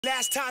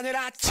Last time that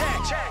I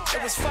checked,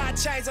 it was 5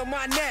 chains on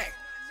my neck.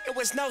 It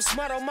was no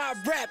smut on my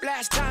rep.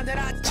 Last time that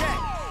I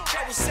checked,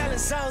 I was selling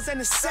zones in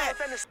the set.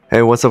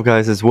 Hey, what's up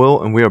guys, it's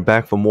Will and we are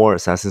back for more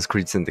Assassin's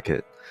Creed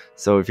Syndicate.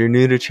 So if you're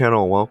new to the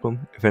channel,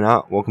 welcome. If you're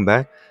not, welcome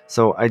back.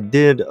 So I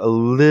did a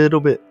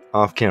little bit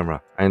off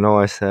camera. I know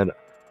I said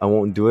I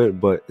won't do it,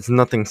 but it's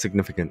nothing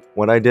significant.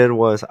 What I did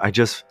was I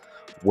just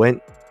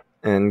went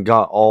and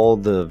got all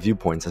the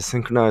viewpoints. I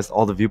synchronized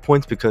all the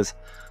viewpoints because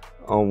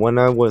when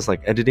I was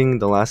like editing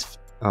the last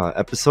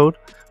episode,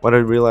 what I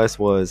realized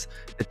was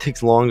it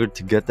takes longer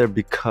to get there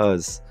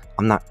because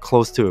I'm not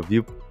close to a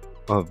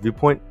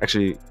viewpoint.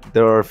 Actually,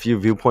 there are a few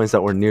viewpoints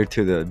that were near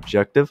to the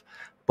objective,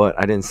 but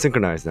I didn't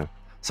synchronize them.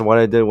 So what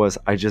I did was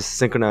I just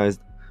synchronized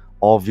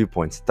all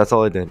viewpoints. That's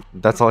all I did.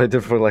 That's all I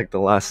did for like the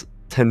last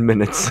 10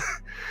 minutes.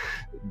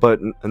 But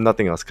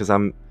nothing else, because I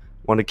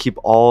want to keep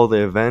all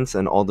the events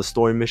and all the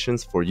story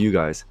missions for you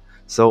guys.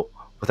 So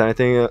with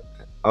anything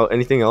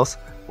else,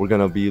 we're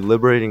gonna be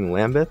liberating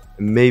Lambeth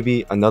and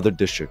maybe another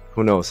district.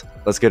 Who knows?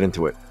 Let's get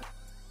into it.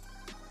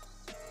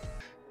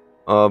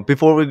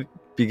 Before we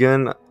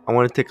begin, I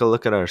want to take a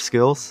look at our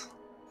skills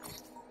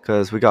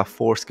because we got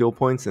 4 skill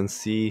points and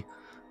see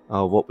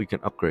what we can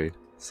upgrade.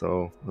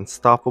 So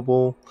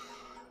Unstoppable,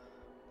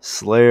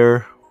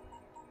 Slayer,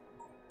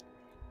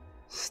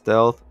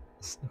 Stealth.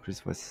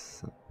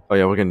 Oh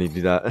yeah, we're gonna need to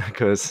do that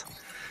because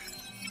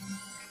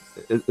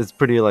it's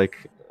pretty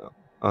like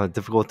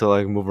difficult to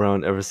like move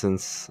around ever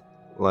since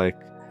like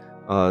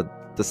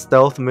the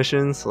stealth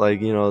missions,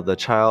 like, you know, the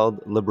child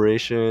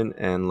liberation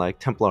and like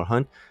Templar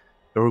hunt.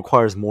 It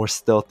requires more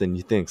stealth than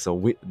you think,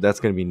 so that's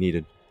gonna be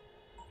needed.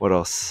 What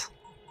else?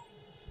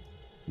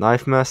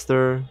 Knife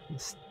Master,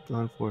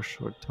 stun for a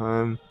short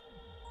time.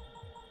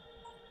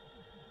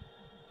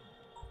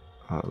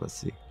 Let's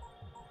see.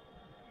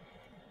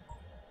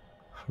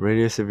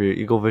 Radius of your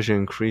eagle vision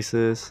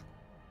increases.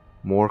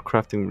 More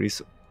crafting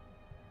resource.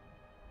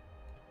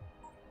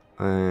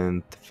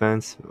 And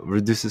defense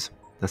reduces.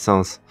 That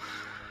sounds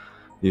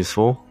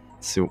useful.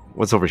 Let's see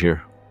what's over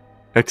here.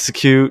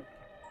 Execute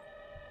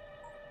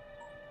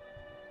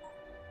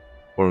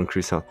or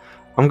increase health.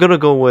 I'm gonna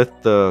go with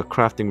the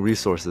crafting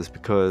resources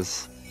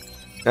because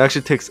it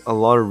actually takes a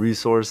lot of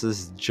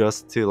resources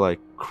just to like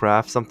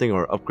craft something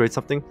or upgrade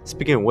something.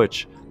 Speaking of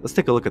which, let's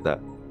take a look at that.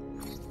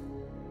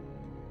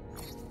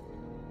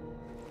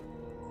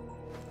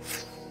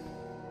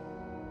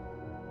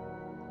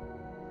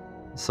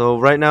 So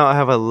right now I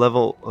have a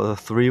level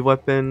 3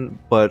 weapon,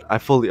 but I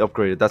fully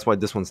upgraded. That's why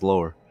this one's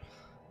lower.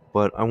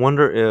 But I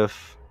wonder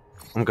if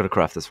I'm gonna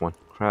craft this one.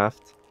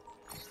 Craft.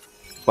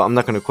 But I'm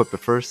not gonna equip it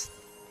first.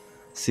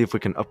 See if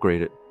we can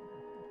upgrade it.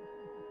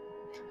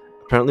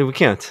 Apparently we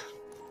can't.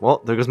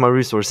 Well, there goes my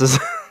resources.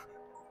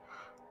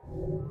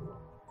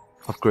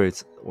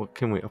 Upgrades. What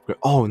can we upgrade?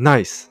 Oh,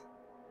 nice.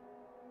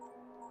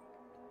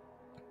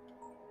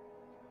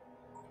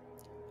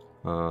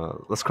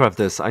 Let's craft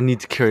this. I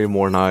need to carry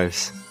more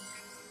knives.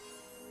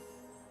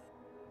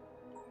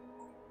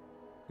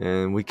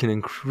 And we can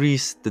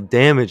increase the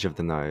damage of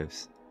the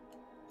knives.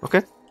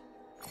 Okay.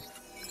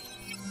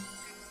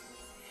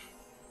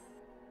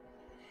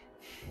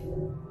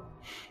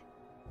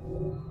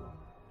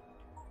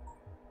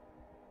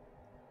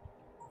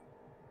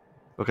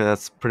 Okay,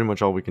 that's pretty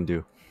much all we can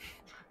do.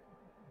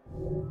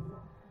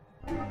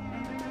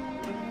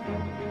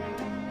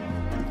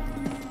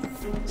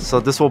 So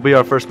this will be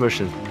our first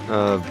mission,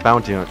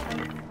 bounty hunt.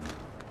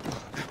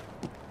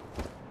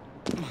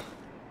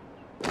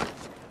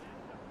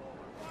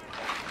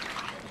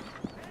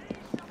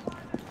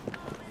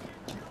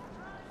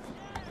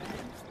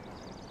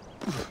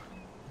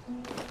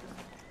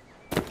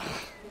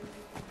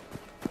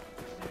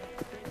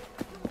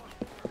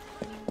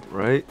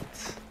 Right.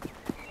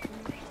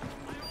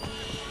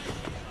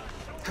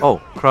 Oh,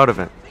 crowd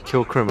event.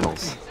 Kill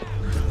criminals.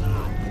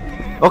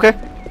 Okay.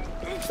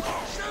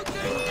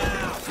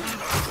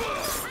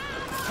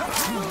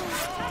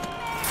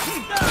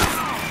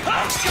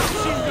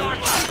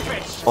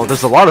 Oh,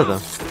 there's a lot of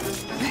them.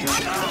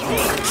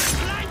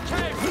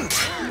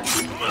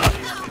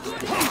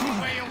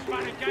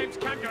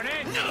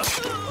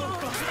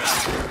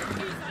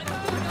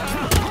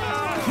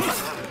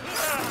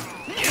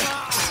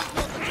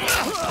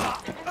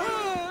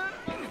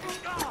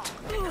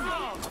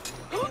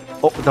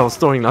 Oh, that was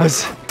throwing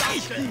knives.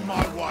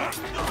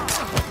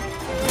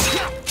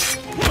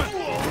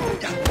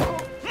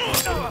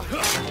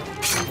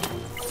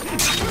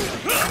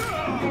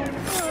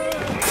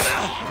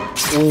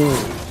 Oh,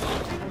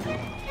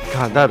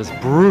 God, that is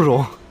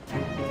brutal.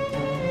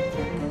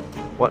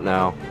 What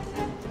now?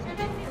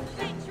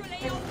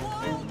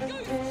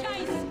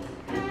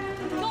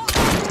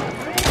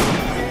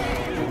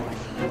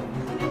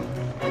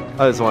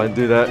 I just want to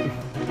do that.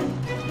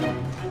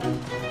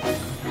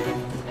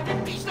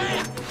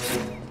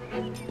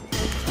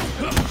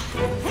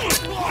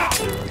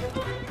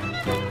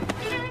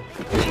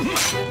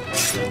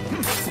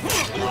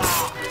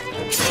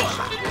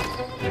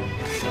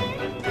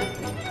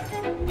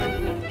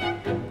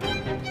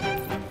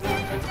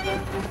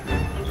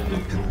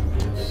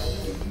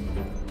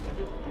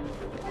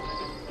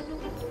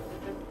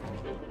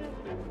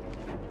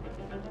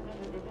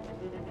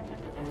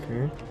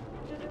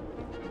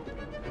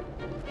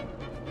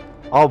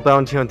 All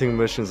bounty hunting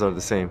missions are the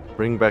same.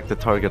 Bring back the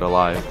target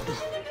alive.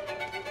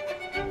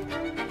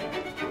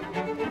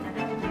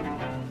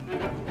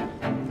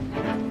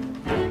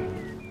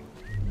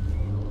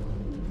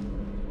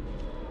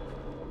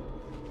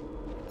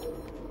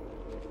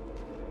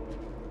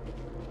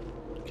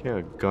 Okay,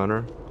 a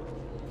gunner.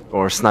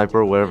 Or a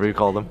sniper, whatever you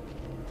call them.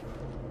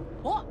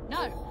 What?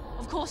 No,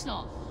 of course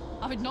not.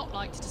 I would not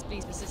like to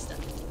displease my sister.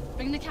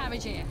 Bring the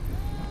carriage here.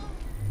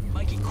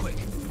 Make it quick.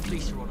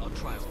 Police are on our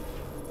trail.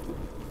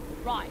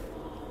 Right.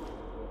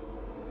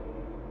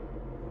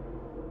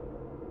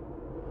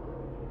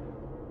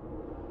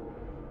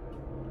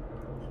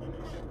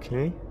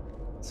 Okay,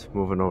 let's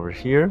move on over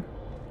here.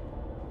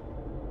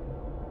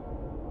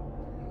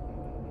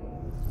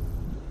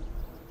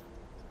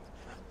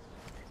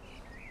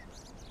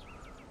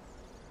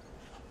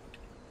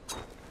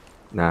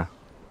 Nah.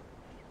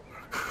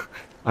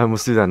 I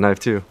almost do that knife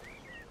too.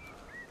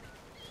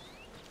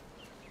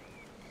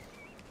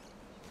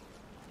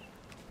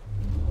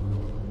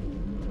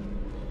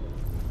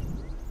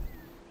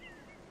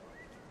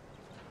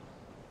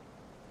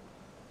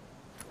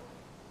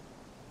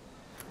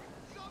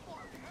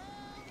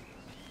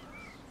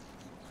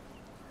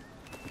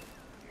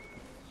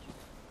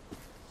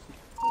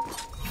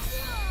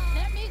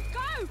 Let me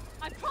go!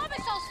 I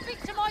promise I'll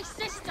speak to my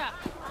sister!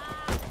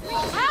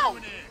 Help!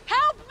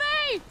 Help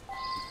me!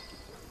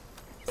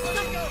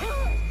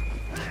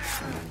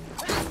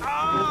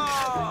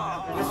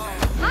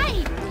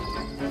 Hey!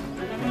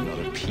 Not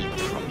a peep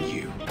from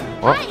you.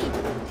 What? Hey!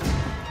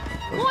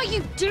 What are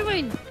you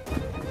doing?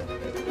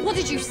 What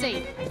did you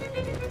see?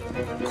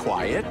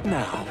 Quiet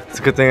now. It's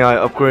a good thing I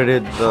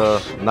upgraded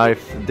the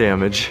knife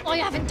damage. I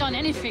haven't done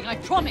anything, I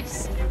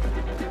promise.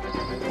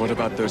 What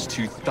about those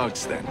two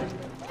thugs then?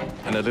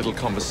 And a little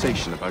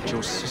conversation about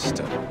your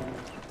sister.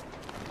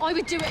 I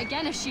would do it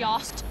again if she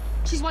asked.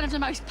 She's one of the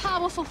most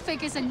powerful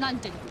figures in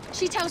London.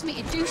 She tells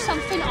me to do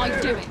something, I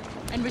do it.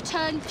 In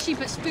return, she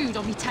puts food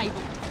on my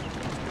table.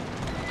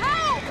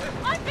 Help!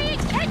 I'm being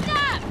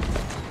kidnapped!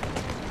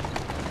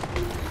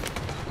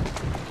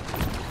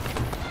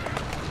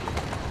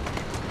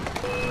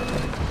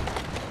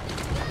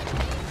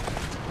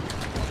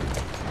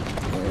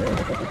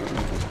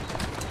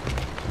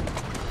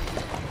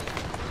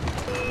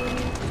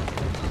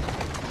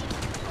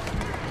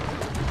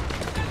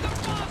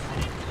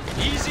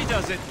 Easy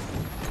does it.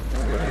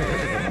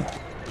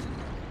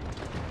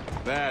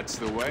 That's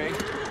the way.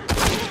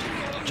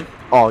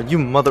 Oh, you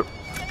mother...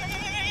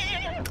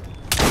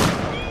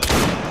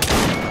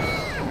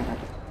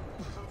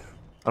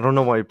 I don't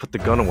know why you put the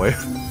gun away.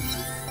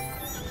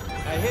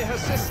 I hear her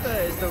sister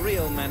is the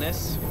real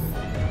menace.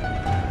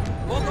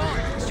 Walk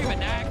on, stupid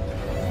nag.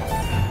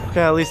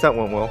 Okay, at least that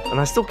went well. And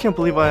I still can't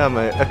believe I have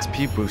my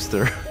XP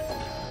booster.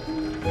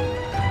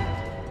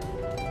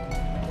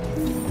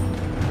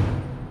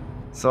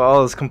 So I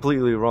was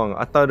completely wrong.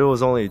 I thought it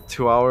was only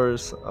 2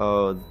 hours.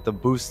 The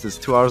boost is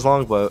 2 hours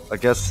long, but I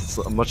guess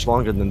it's much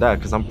longer than that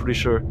because I'm pretty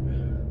sure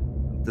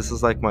this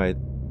is like my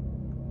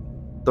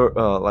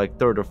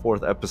third or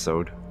fourth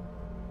episode.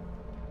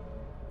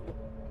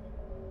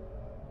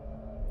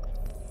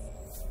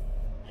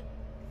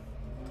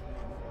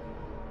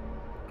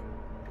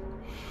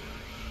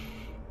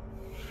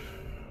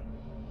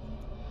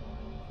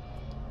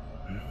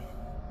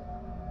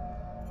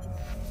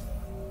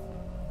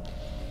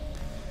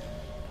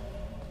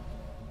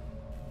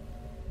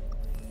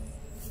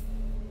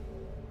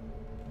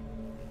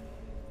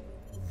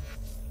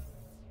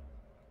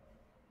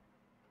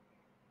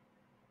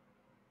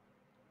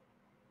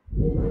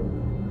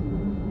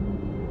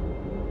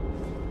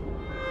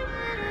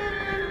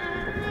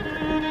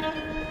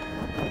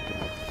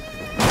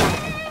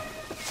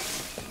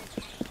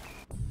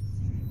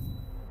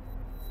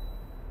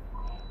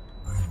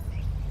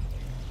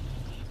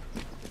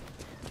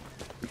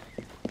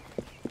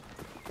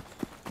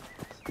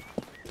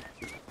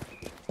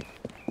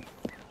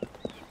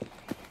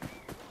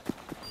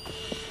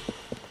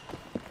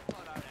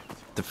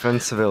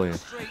 Defend civilian.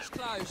 Streets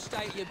closed,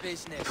 state your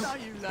business. Now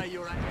you lay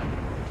your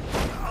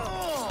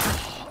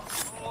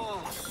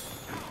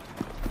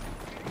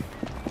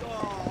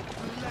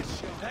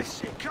bless you.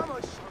 Bless you. Come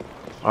on.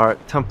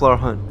 Alright, Templar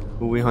hunt.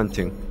 Who we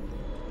hunting?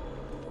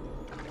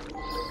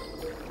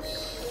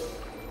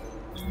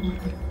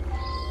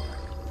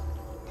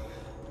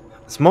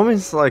 It's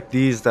moments like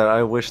these that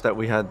I wish that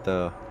we had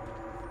the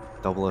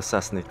double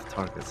assassinate the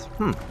targets.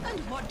 And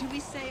what do we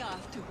say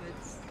afterwards?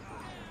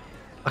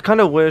 I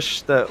kind of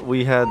wish that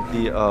we had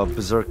the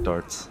berserk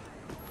darts.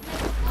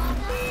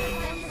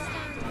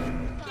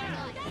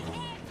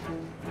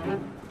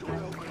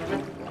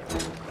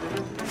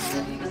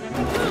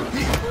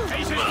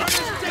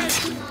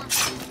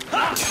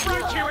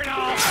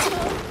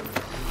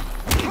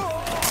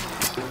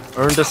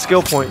 Earned a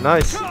skill point,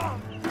 nice.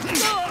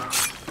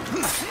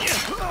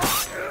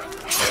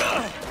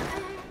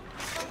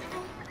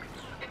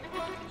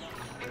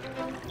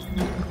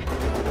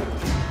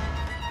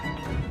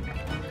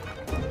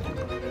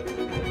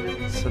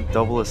 So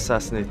double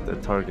assassinate the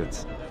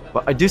targets.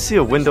 But I do see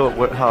a window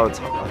at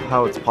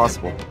how it's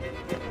possible.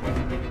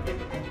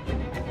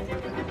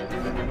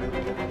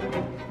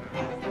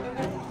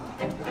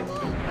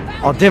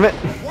 Oh, damn it!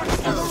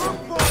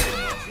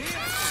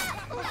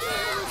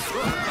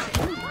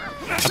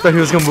 I thought he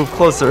was gonna move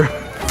closer.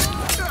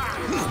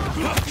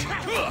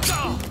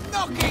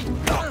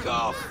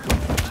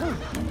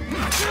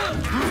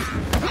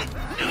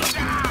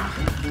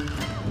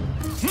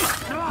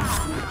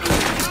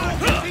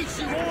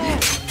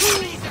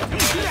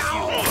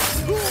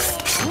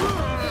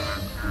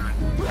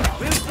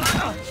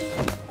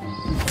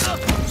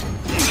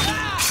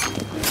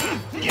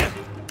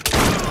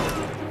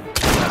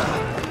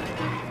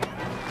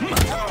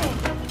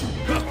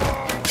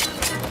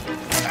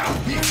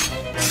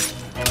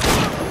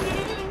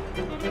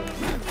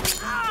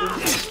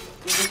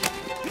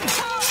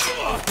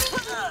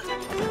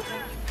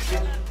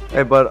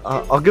 Hey, but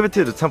I'll give it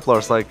to the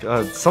Templars. Like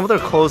some of their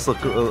clothes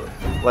look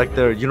like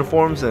their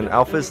uniforms and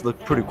outfits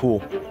look pretty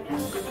cool.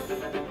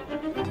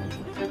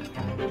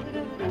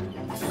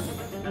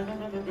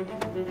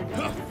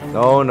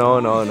 No, no,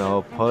 no,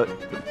 no. Put.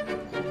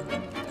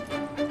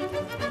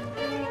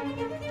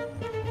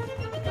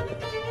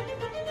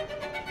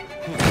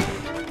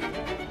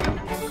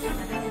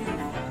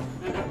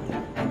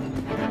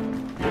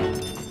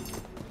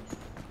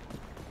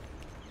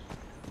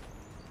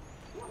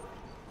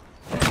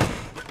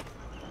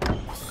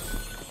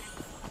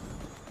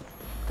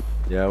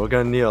 Yeah, we're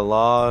gonna need a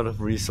lot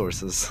of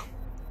resources.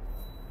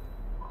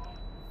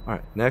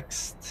 Alright,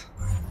 next.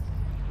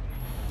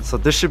 So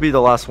this should be the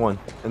last one,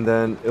 and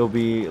then it'll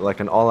be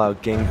like an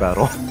all-out gang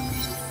battle.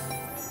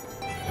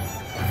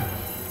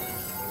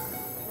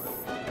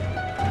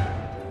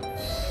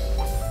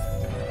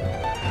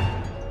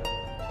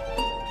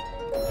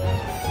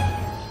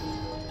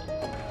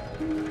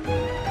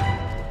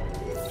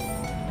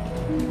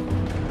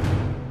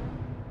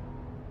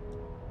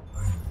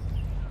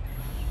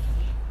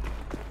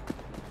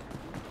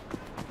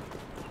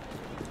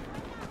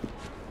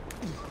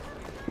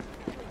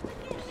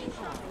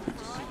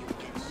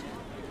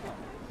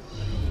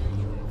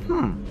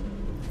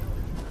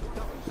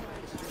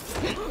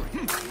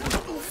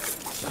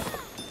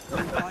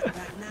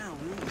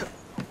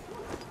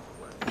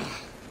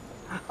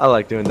 I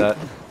like doing that.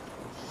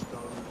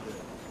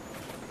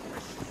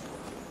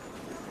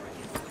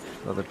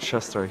 Another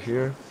chest right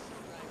here.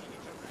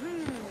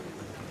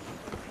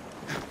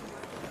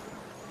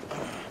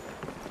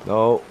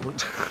 No.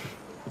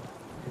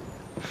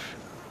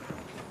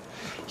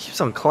 Keeps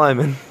on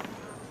climbing.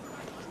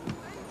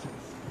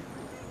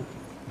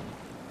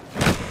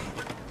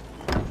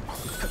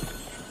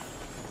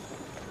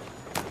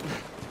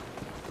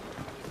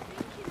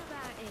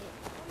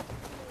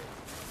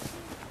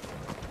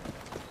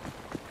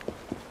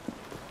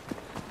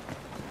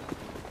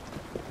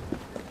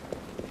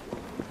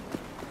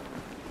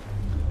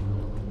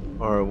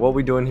 Alright, what are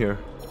we doing here?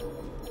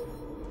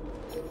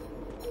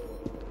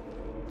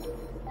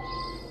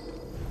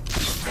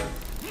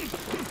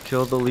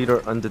 Kill the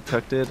leader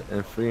undetected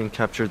and free and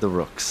capture the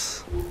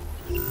rooks.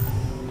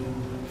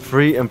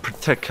 Free and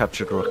protect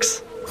captured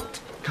rooks.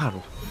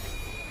 God.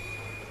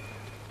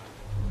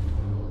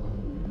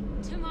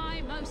 To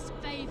my most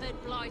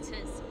favored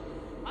blighters,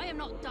 I am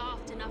not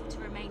daft enough to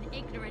remain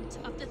ignorant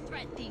of the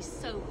threat these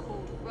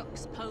so-called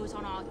rooks pose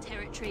on our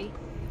territory.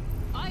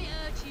 I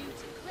urge you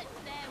to clip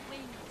their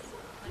wings,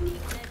 but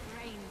keep their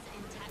brains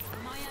intact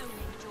for my own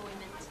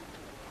enjoyment.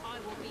 I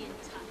will be in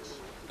touch.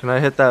 Can I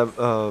hit that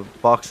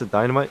box of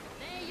dynamite?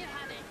 There you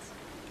have it.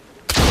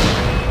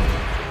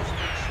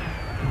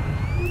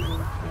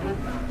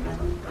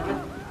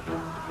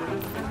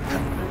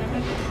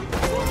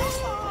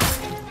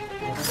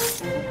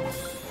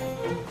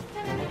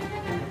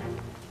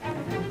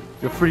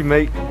 You're free,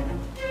 mate.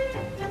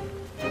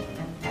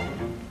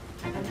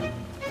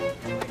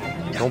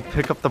 Don't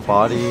pick up the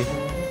body.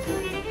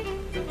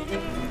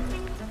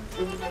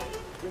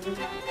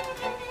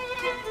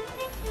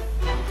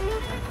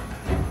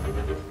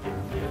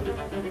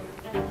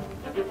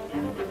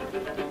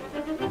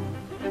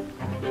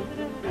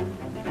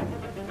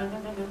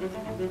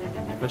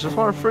 I just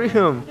want to free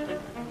him.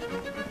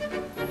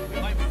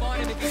 I'm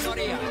fine if he's not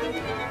here.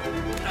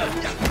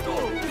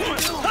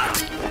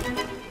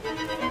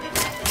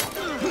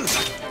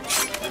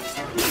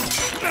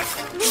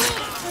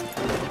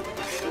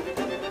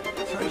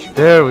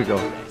 There we go.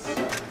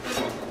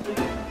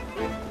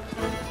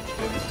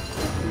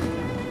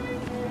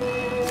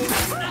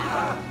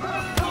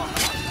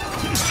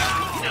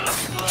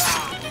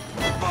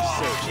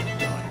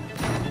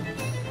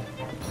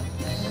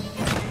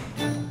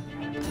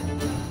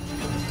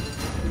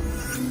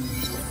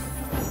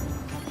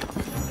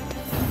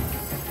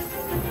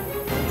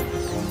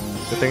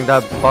 Good thing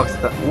that box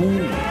that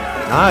ooh,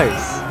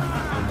 nice.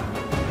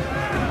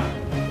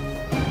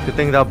 Good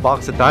thing that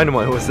box of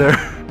dynamite was there.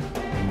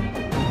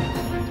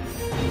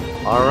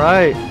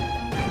 Alright,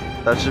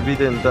 that should be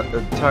the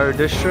entire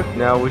district.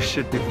 Now we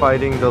should be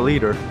fighting the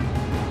leader.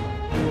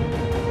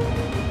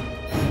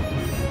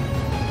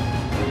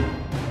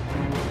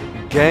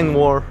 Gang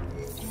war.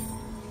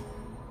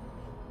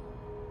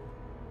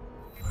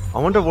 I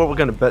wonder what we're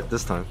gonna bet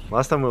this time.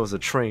 Last time it was a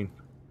train.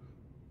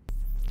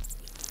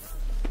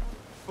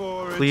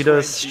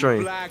 Cletus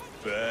Strain.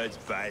 Blackbirds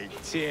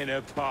baked in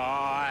a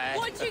pie.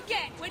 What'd you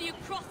get when you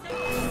crossed the...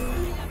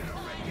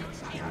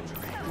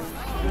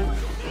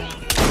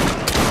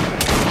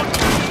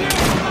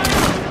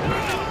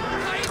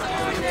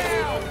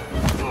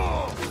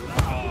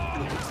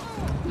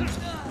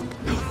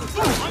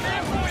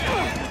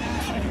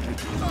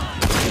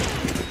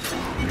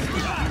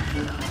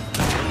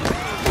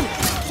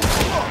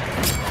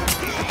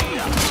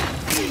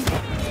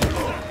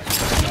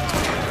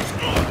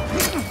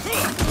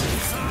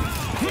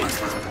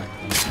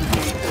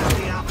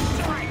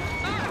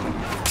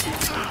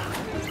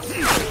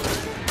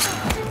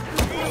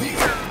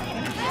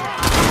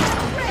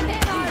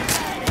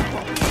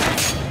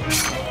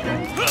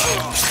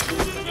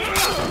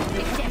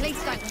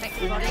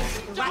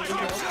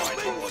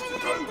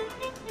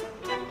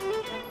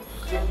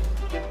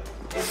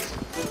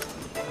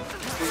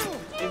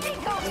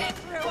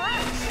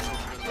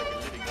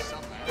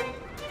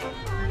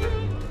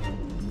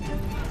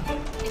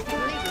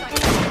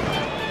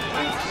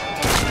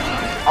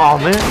 Oh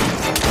man.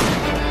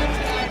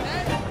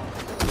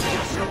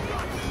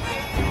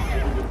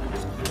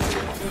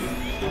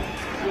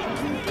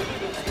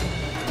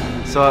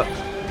 So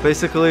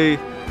basically,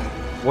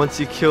 once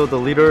you kill the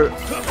leader,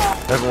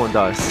 everyone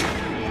dies.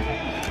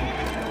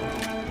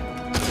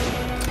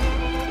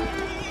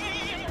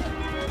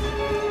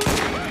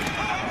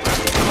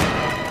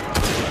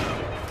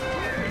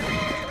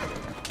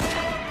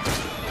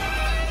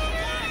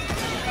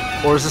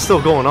 Or is it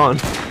still going on?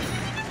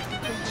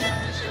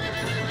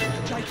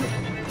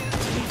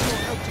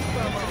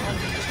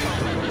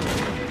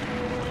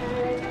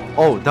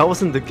 Oh, that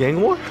wasn't the gang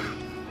war?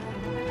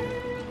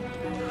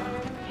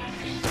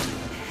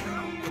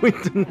 Wait,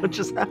 then what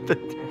just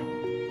happened?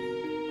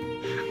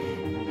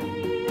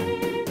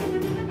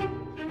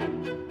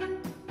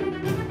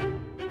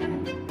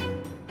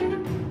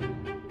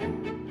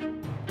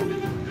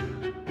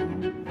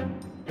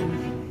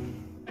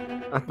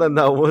 I thought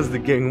that was the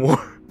gang war.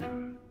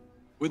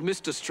 With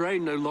Mr.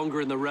 Strain no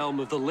longer in the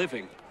realm of the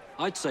living,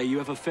 I'd say you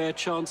have a fair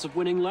chance of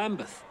winning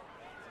Lambeth.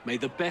 May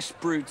the best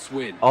brutes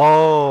win.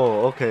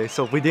 Oh, okay.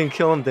 So if we didn't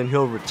kill him, then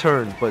he'll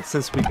return. But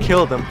since we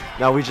killed him,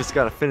 now we just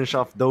gotta finish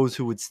off those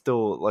who would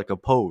still, like,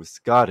 oppose.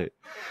 Got it.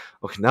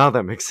 Okay, now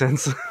that makes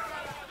sense.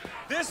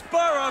 This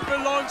borough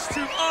belongs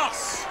to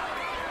us.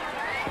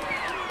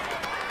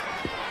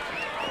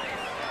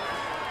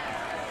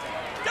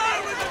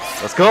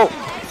 Let's go.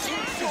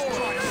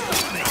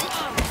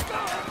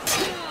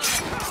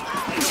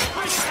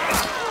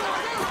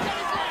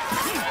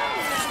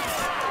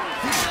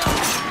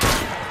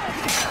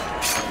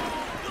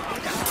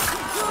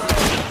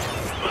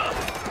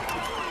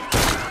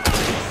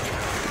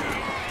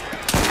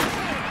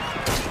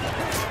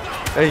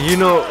 Hey, you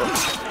know,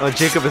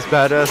 Jacob is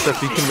badass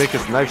if he can make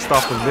his knife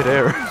stop in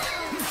midair.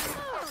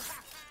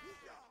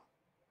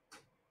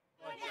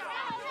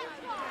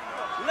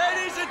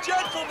 Ladies and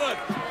gentlemen,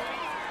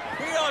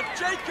 we are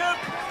Jacob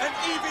and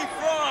Evie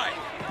Fry.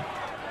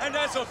 And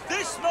as of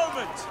this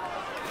moment,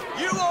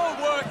 you all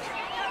work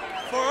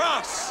for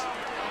us.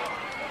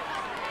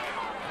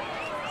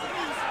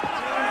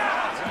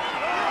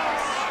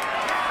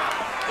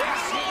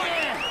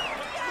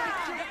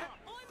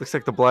 Looks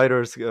like the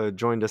Blighters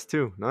joined us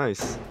too.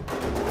 Nice.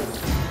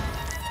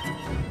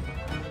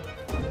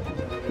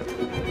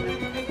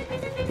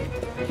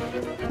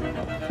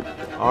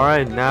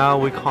 Alright, now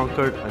we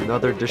conquered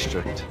another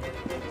district.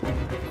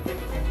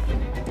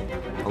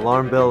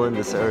 Alarm bell in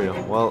this area.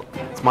 Well,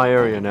 it's my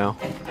area now.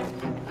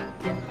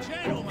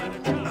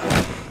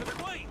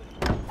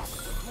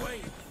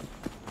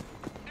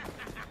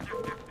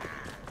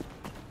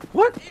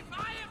 What? If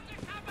I have to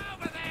come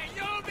over there,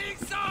 you'll be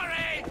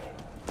sorry.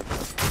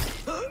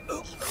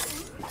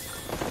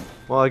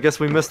 Well, I guess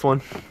we missed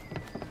one.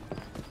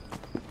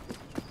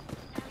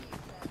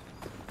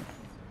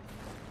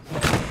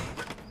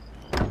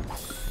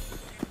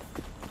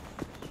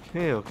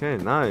 Okay,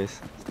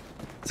 nice.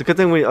 It's a good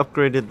thing we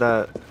upgraded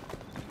that.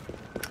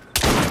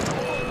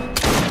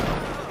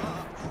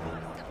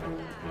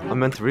 I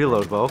meant to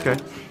reload, but okay.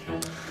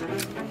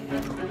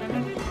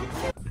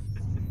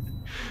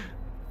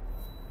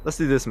 Let's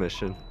do this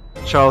mission.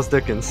 Charles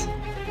Dickens.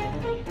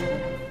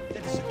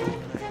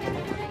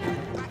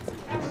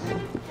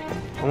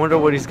 I wonder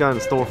what he's got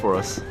in store for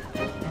us.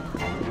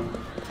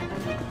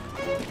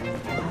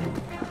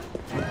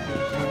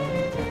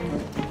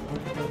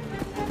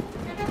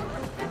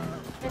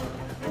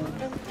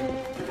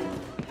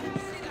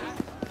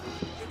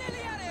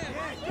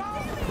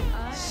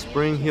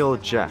 Spring Hill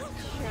Jack.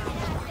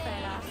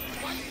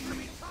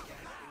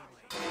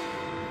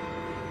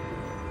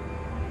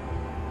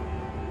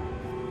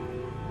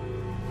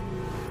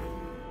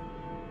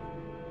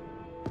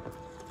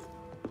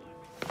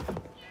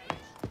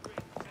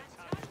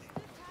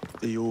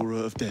 The aura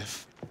of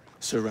death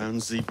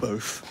surrounds thee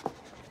both.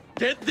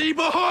 Get thee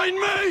behind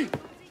me!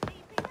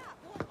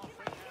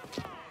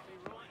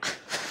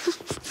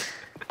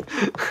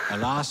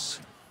 Alas,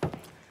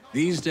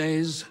 these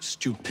days,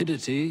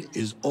 stupidity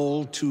is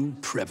all too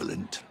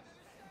prevalent.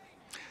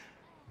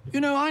 You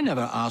know, I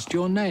never asked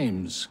your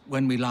names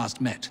when we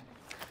last met.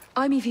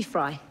 I'm Evie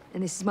Fry,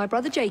 and this is my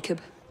brother Jacob.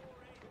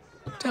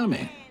 Tell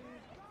me,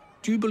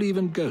 do you believe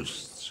in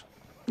ghosts?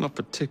 Not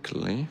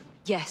particularly.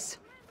 Yes.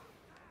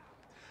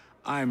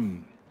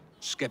 I'm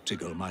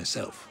skeptical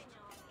myself.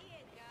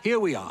 Here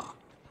we are,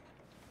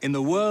 in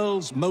the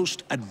world's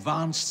most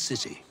advanced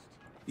city.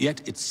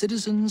 Yet its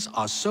citizens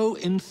are so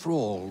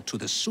enthralled to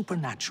the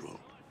supernatural,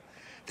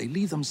 they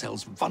leave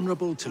themselves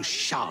vulnerable to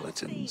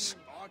charlatans.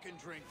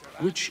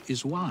 Which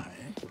is why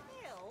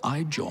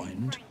I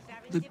joined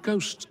the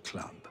Ghost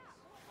Club.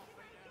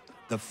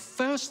 The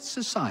first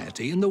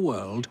society in the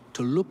world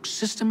to look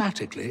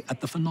systematically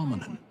at the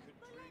phenomenon.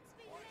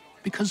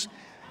 Because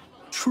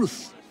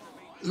truth,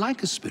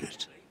 like a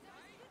spirit,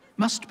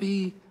 must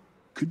be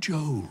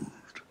cajoled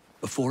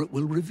before it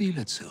will reveal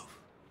itself.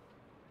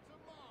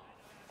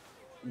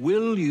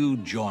 Will you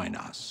join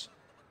us?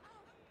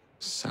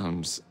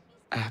 Sounds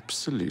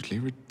absolutely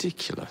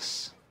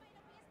ridiculous.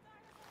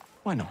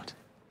 Why not?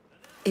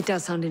 It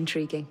does sound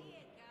intriguing.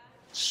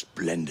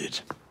 Splendid.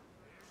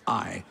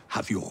 I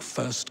have your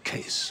first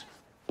case.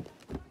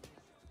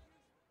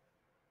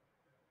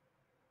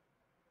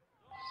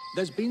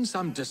 There's been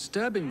some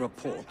disturbing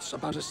reports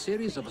about a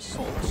series of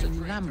assaults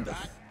in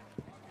Lambeth.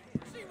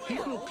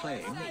 People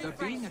claim they're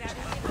being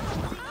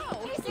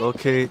attacked.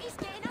 Locate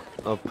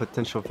a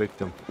potential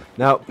victim.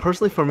 Now,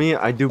 personally for me,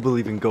 I do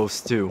believe in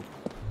ghosts too.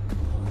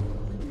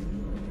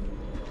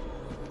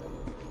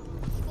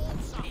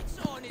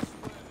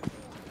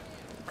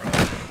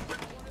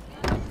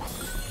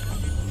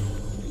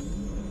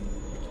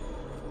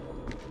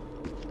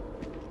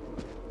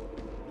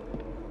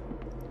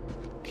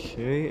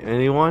 Okay,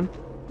 anyone?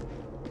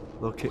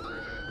 Okay.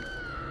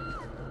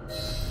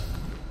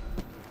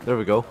 There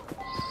we go.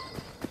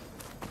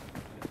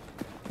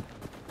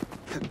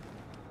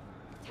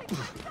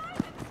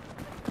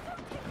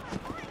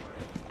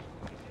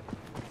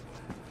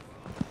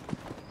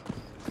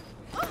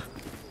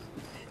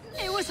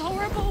 It was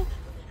horrible.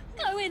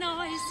 Glowing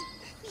eyes,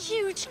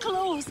 huge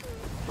claws,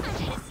 and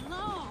his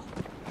laugh.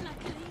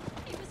 Luckily,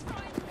 he was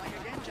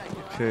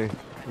frightened. Okay,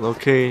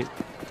 locate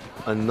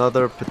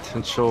another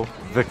potential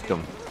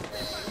victim.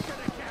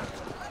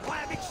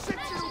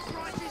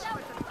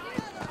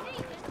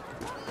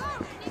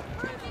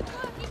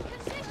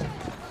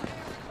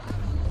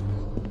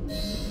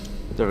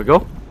 There we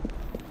go.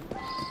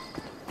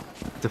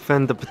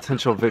 Defend the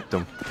potential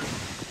victim.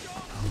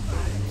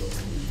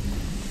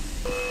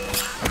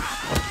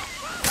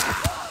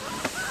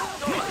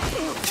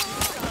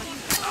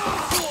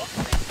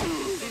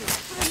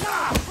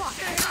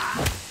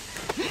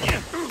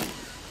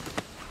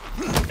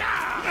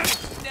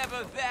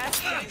 Never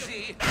that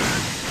easy.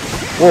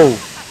 Whoa.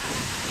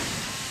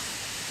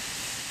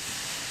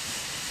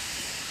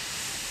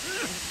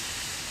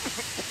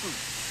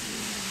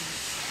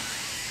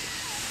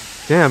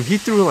 Damn, he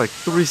threw like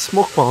 3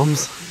 smoke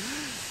bombs.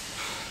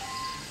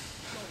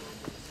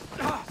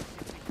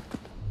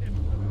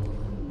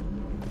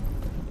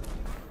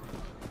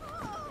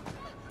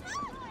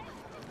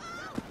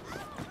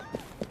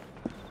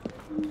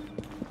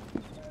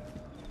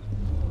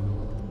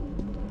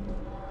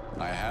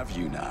 I have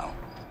you now.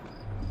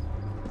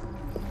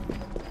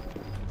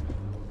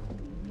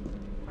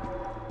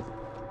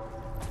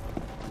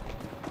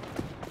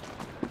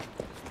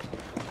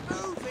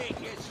 Move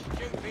it, you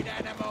stupid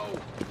animal.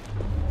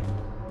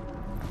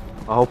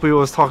 I hope he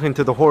was talking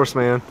to the horse,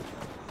 man.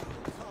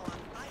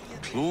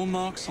 Claw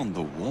marks on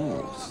the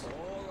walls.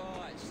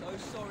 All right, so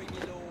sorry,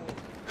 my lord.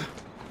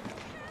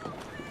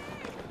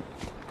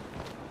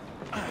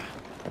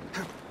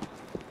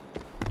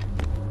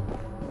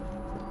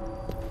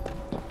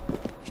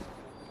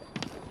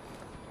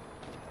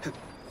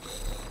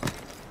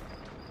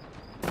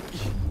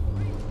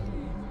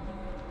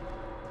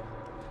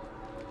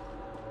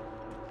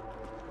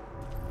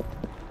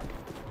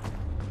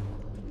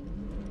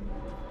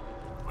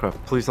 Crap,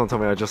 please don't tell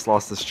me I just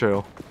lost this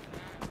trail.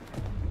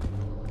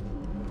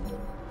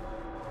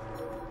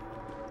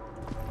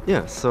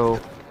 Yeah, so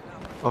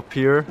up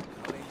here.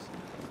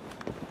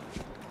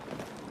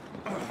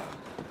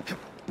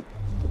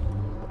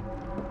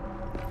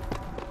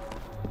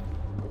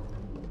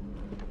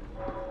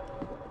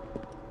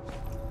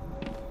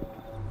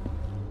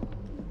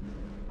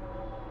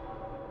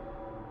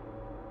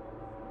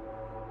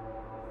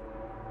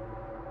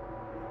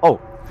 Oh.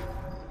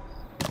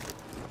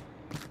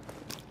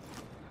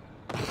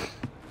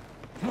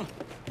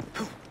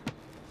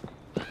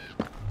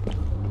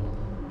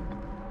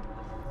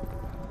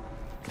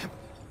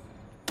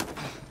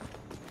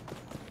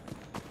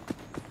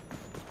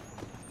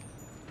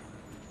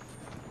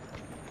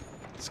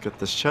 Let's get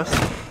this chest.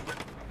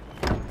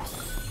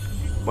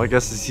 My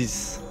guess is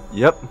he's...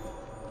 Yep.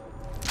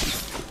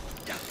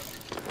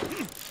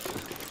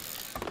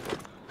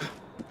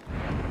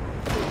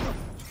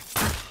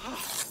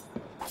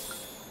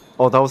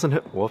 Oh, that wasn't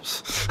hit.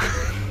 Whoops.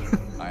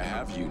 I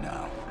have you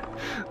now.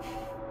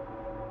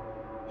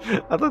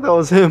 I thought that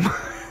was him.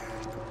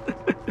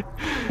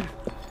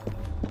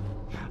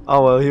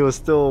 Oh well, he was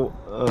still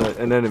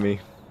an enemy.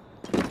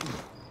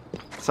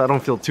 so I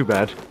don't feel too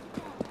bad.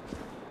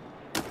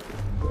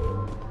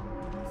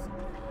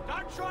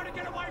 Don't try to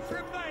get away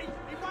from me.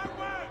 It won't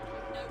work.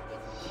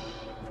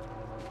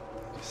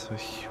 So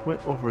he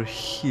went over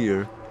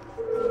here.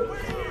 Where are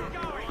you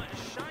going?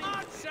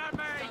 Answer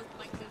me.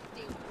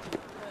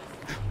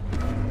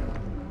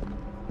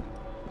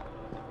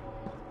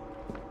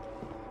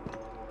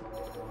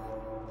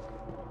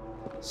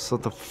 So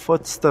the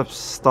footsteps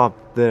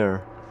stopped there.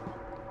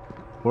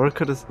 Where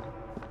could it?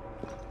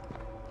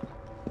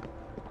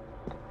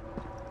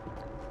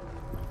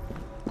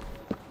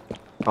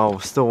 Oh,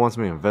 still wants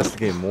me to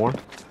investigate more?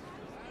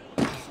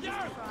 Yo,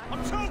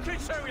 I'm talking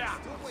to you.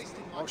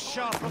 I'll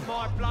sharpen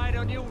my blade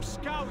on your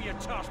skull, you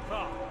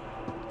tosspot.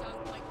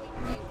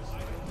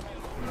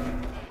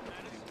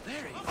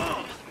 There he is.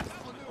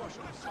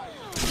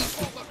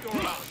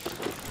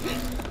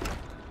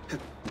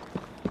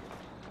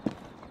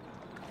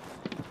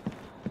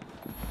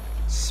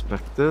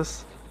 Expect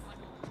this?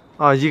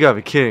 Oh, you gotta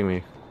be kidding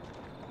me.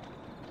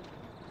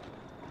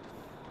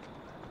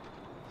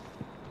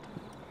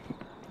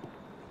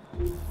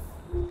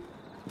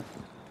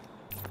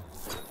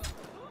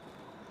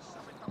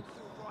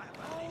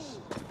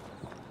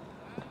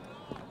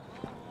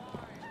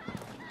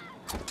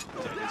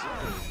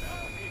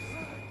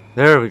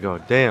 There we go,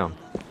 damn.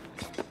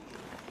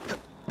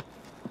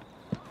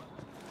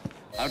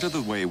 Out of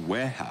the way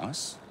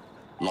warehouse,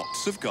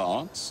 lots of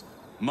guards,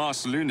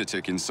 masked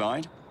lunatic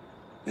inside.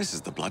 This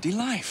is the bloody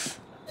life.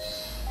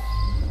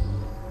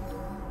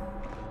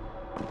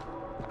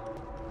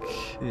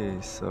 Okay,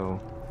 so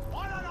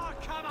Why don't I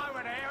come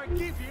over there and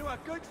give you a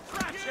good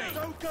thrashing?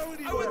 Don't go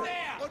anywhere. Over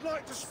there. I'd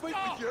like to speak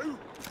with you.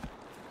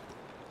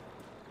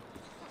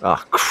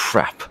 ah,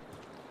 crap.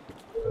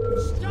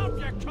 Stop,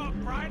 you cock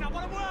brain. I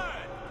want a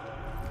word.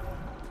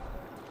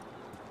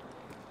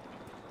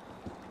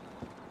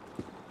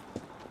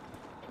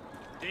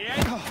 The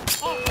end.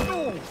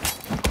 Oh,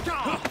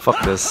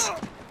 Fuck this.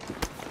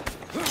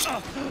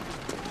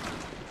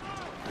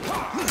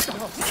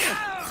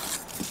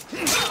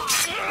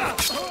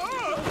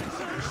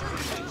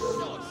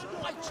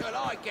 Wait till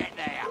I get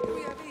there.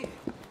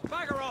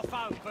 Bugger off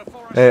home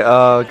before I...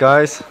 Hey,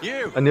 guys,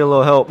 You. I need a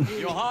little help.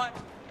 You're hot.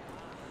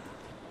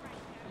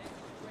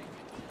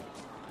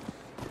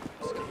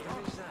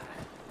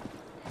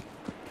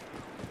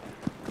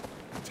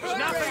 There's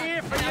nothing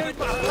here for you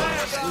but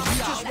flash.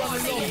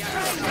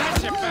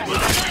 That's your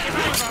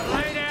best.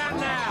 Lay down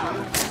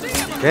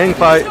now. Gang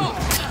fight.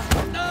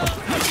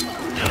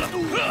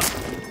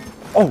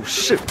 Oh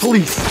shit,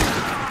 police.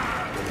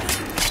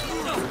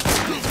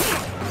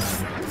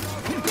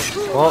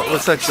 Well,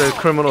 looks like the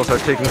criminals are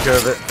taking care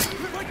of it.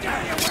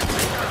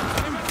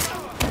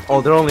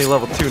 Oh, they're only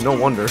level 2, no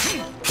wonder.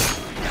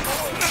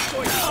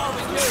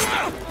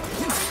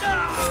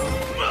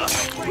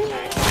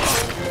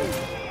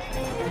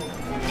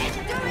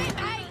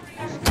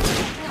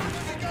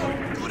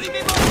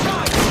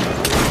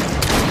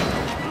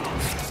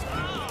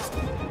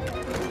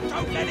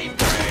 Don't let him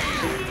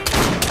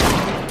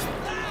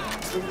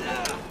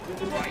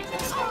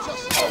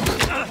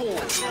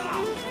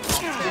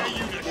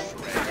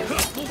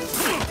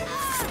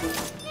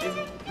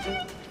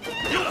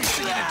You'll be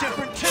singing a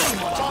different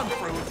tune once I'm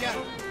through with you.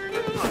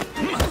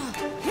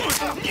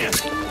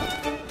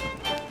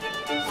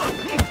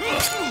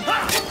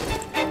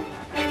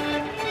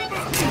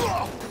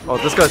 Oh,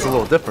 this guy's a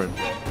little different.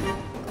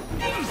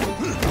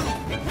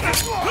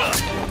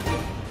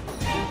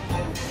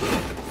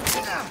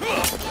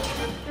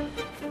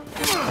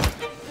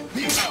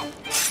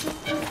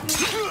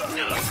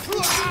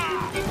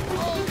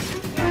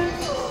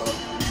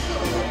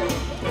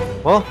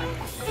 Well,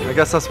 I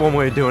guess that's one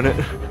way of doing it.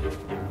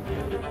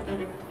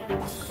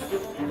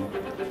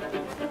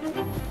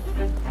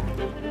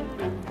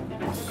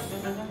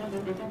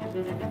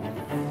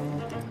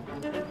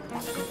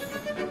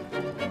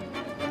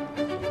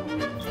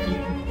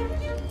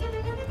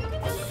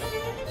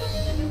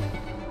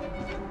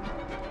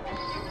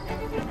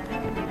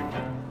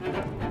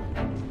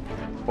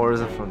 Or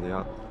is it from the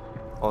out?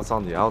 Oh, it's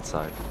on the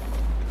outside.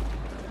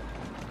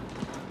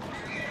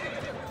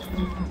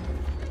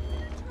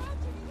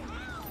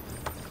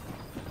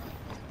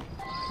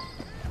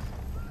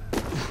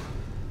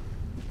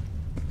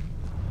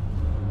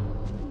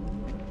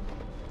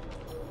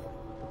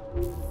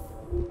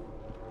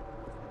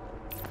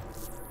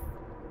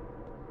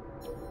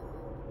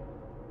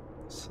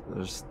 So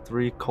there's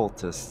 3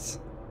 cultists.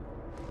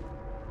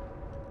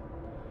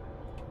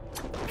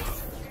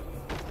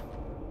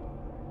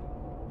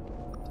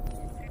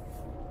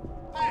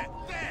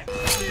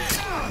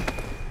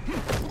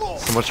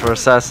 So much for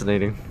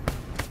assassinating.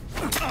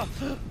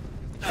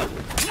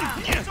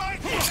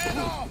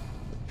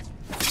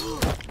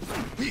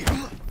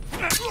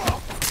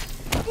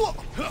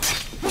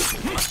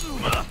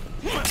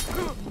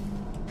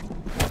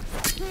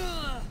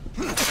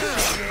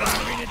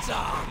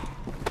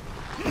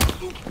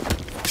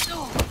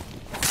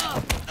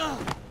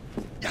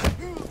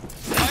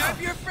 I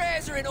hope your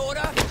affairs are in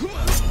order.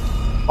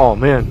 Oh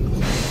man.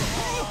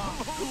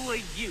 Who are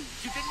you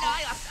to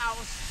deny us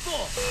our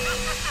sport?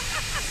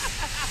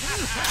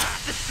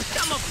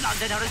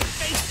 that are as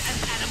base as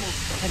animals,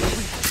 and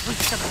we treat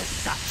them as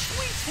such.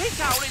 We take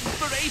our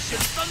inspiration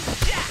from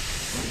Jack,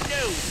 who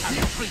knows how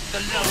to treat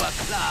the lower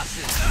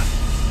classes.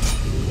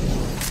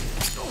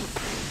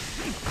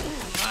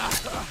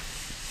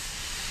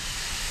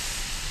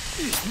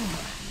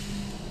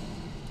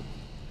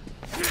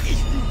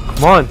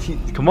 Come on,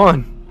 come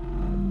on.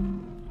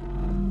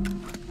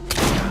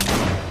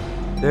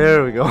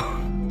 There we go.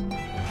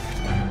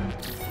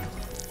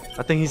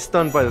 I think he's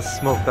stunned by the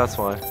smoke, that's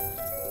why.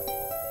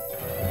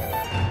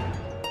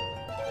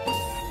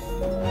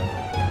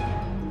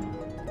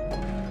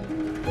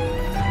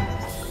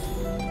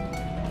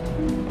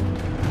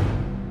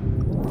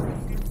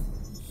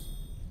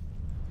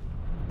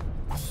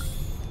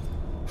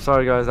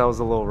 Sorry guys, that was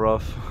a little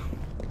rough.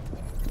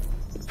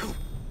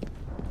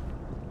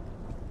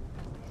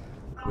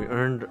 We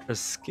earned a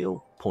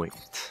skill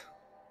point.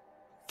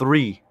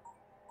 3.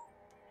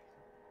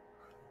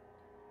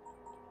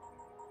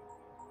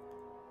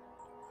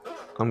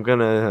 I'm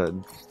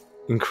gonna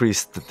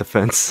increase the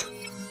defense.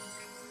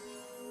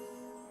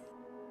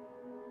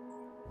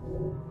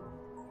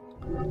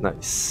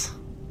 Nice.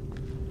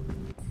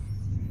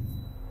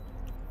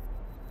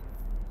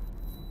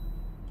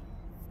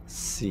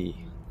 C.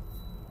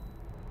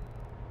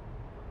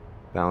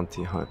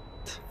 Bounty hunt.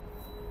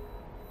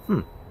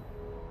 I'm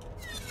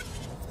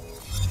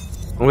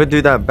gonna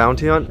do that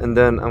bounty hunt, and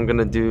then I'm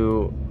gonna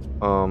do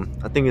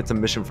I think it's a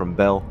mission from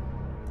Belle.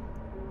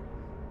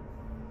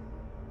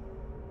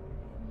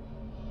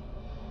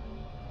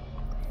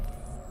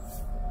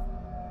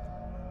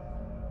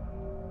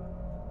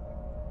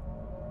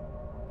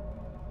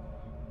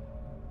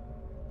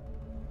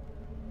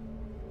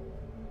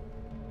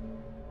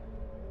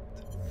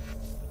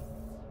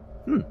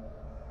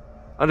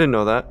 I didn't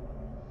know that.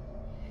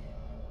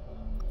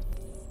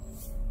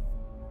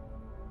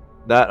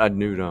 That I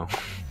knew though.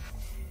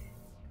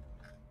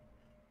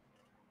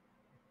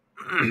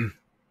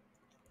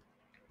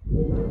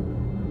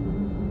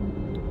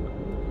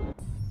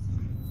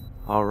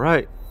 All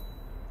right.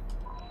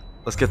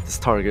 Let's get this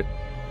target.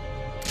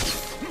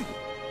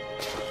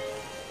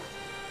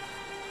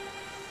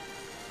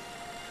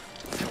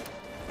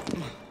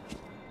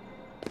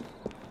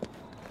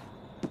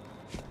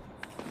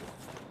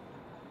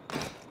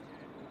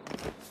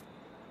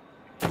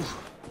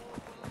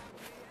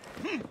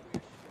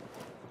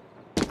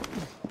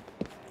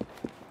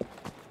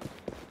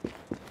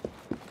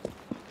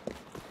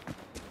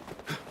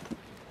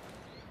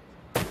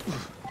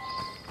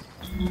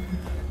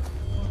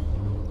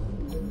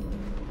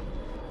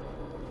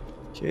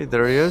 Okay,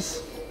 there he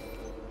is.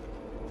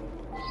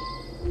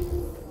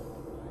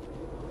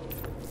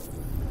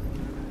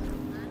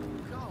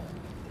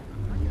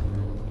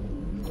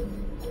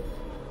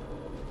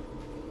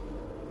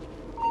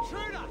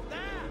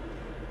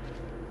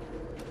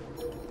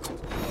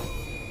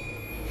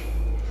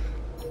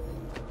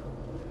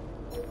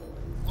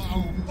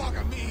 Oh,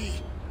 bugger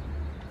me!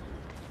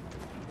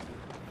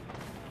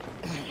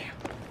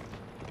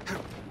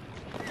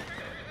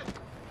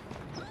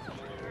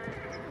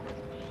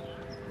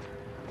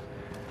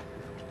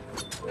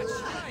 That's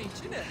strange,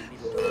 isn't it?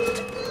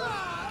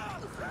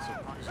 That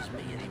surprises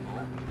me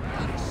anymore.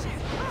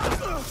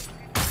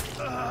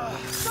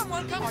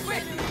 Someone come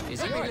quick!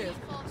 Is he right?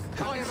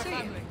 Can't see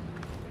him.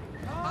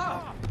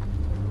 Ah!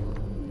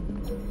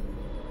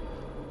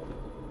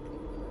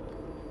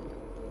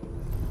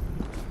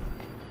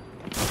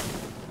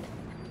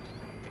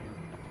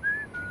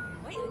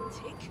 Wait a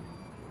tick.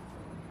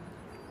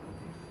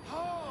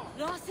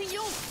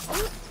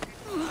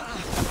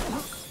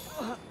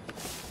 I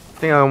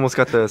think I almost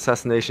got the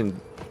assassination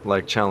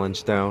like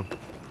challenge down.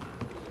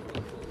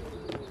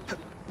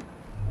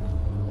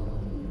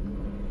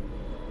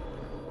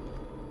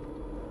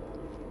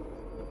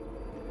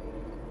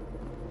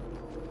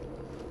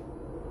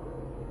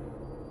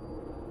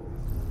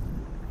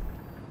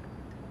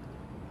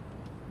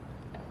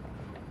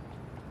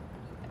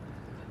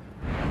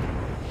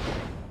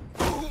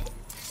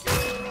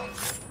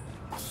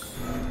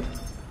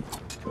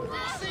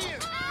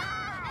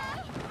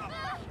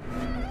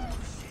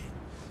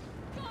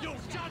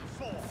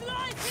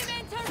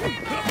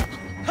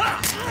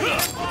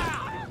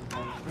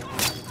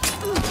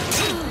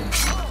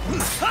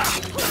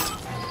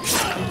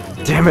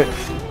 Damn it!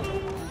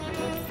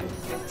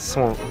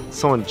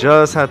 Someone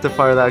just had to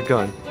fire that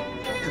gun.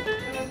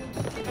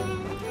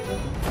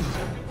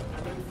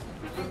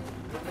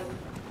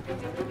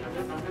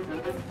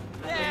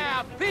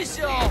 Yeah,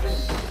 piss off!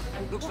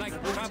 Looks like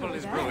trouble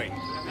is brewing.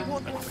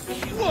 What?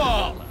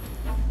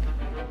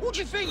 What do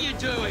you think you're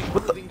doing?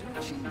 What the?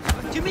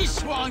 Did Miss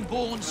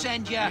Swineborn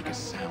send you? Make a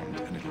sound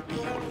and it'll be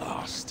your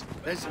last.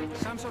 There's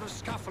some sort of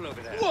scuffle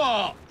over there.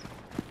 What?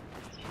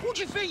 What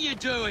do you think you're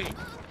doing?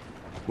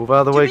 Move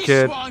out of the way,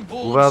 kid.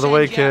 Move out of the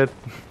way, kid.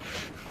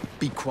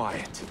 Be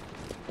quiet.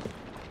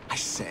 I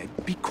said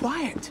be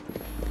quiet.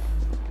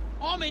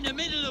 I'm in the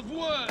middle of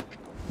work.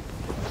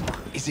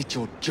 Is it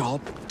your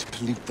job to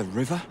pollute the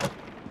river?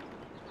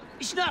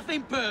 It's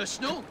nothing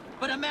personal,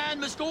 but a man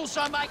must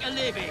also make a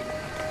living.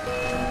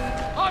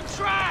 I'm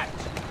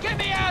trapped! Get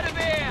me out of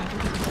here!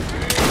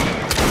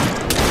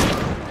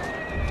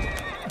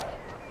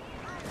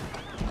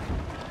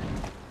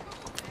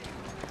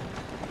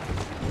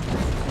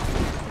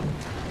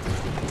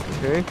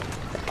 Okay.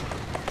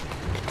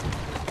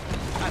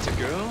 That's a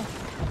girl.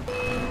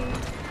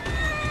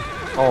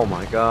 Oh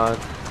my god.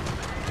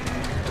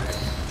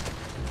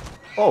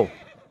 Oh.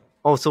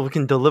 Oh, so we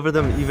can deliver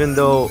them even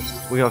though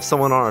we have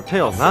someone on our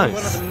tail. Send one of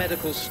Nice. the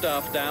medical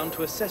staff down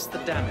to assess the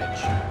damage.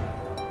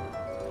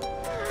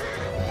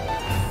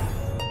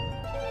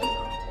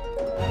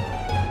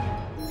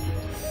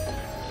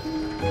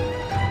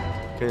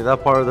 Okay,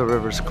 that part of the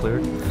river's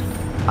cleared.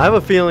 I have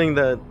a feeling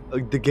that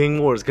the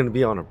gang war is going to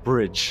be on a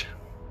bridge.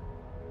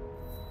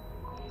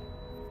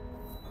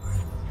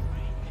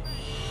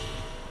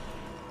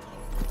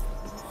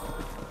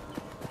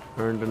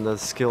 Earned another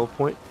skill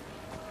point.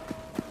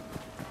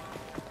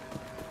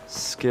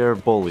 Scare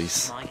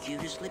bullies. Like you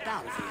to slip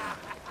out of here.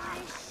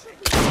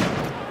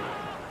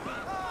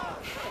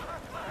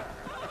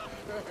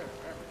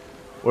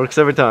 Works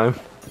every time.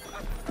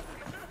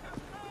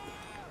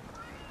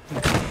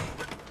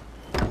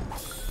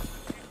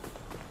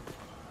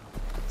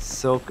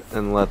 Silk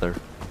and leather.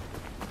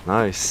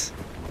 Nice.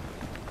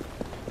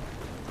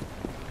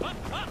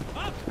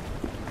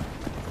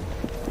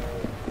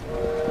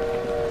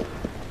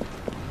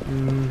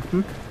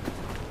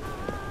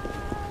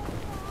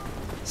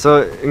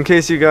 So, in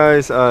case you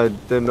guys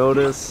didn't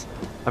notice,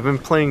 I've been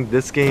playing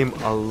this game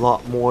a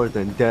lot more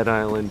than Dead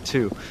Island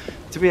 2.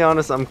 To be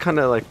honest, I'm kind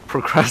of like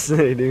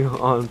procrastinating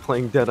on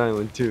playing Dead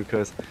Island 2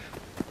 because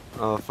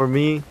for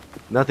me,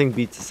 nothing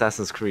beats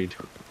Assassin's Creed.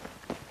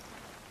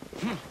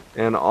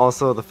 And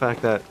also the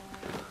fact that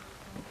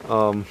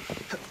the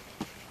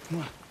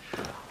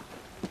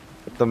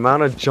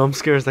amount of jump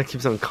scares that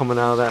keeps on coming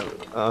out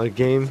of that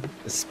game,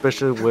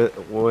 especially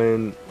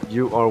when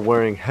you are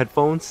wearing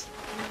headphones,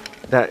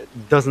 that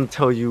doesn't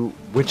tell you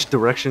which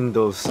direction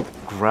those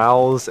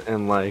growls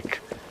and like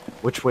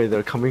which way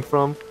they're coming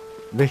from,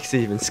 makes it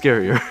even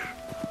scarier.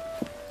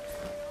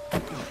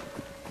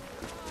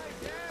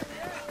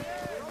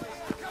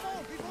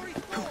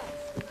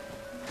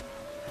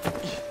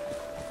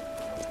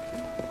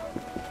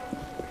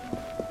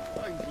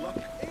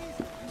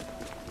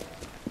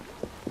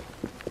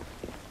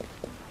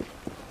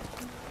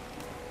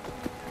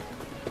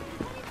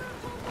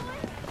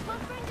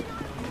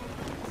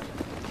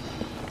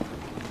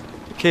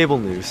 Cable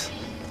news.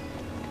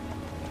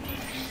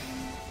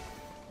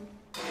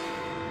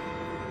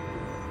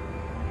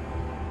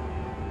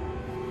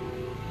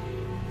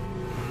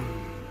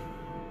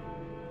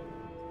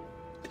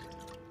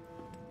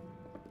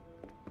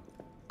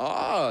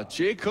 Ah,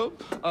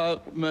 Jacob.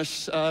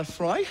 Miss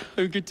Fry,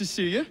 how good to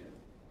see you.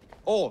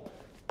 Oh,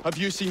 have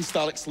you seen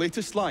Starlick's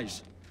latest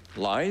lies?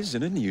 Lies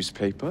in a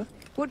newspaper?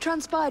 What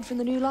transpired from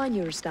the new line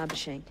you're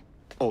establishing?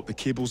 Oh, the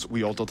cables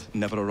we ordered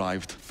never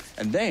arrived.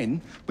 And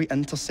then we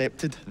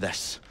intercepted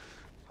this.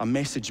 A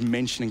message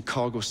mentioning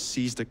cargo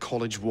seized at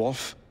College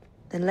Wharf.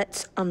 Then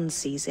let's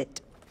unseize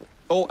it.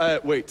 Oh,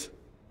 wait.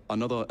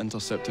 Another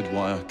intercepted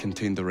wire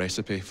contained the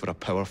recipe for a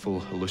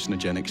powerful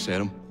hallucinogenic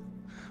serum.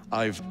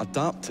 I've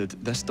adapted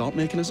this dart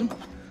mechanism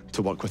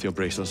to work with your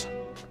bracers.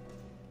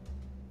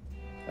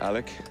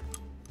 Alec,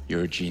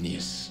 you're a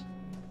genius.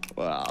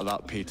 Well,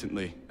 that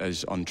patently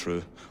is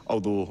untrue.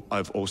 Although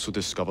I've also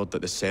discovered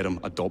that the serum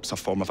adopts a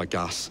form of a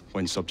gas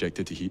when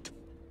subjected to heat.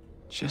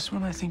 Just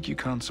when I think you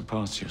can't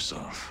surpass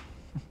yourself.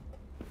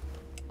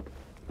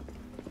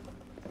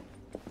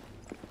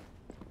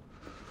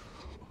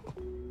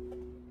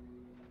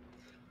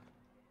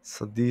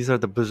 So these are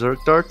the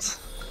berserk darts.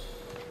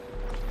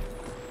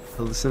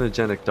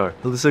 Hallucinogenic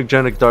dart.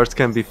 Hallucinogenic darts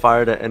can be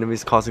fired at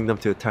enemies, causing them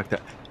to attack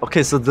that.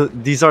 Okay, so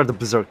these are the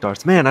berserk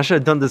darts. Man, I should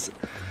have done this.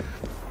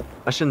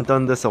 I shouldn't have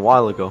done this a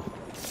while ago.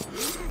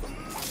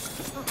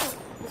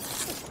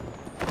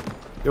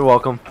 You're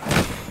welcome.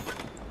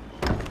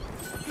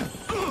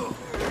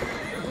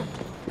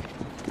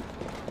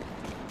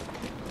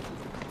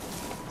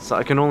 So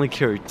I can only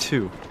carry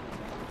 2.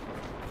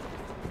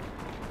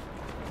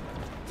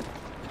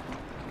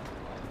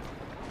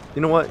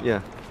 You know what?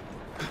 Yeah.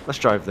 Let's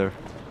drive there.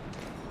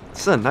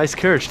 This is a nice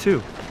carriage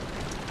too.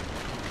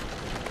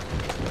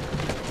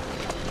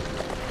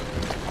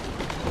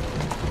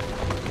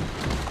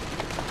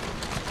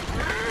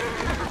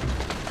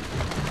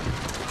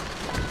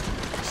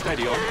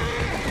 Steady on.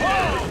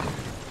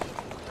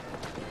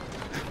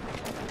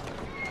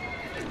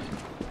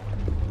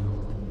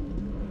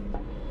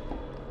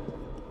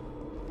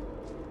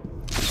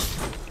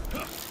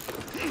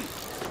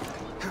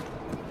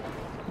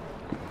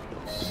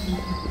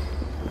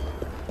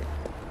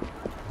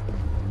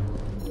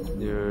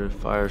 Near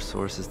fire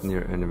sources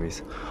near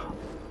enemies.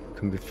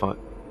 Can be fun.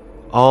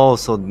 Oh,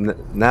 so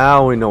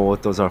now we know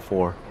what those are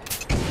for.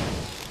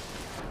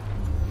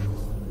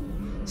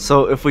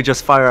 So if we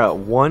just fire at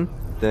one,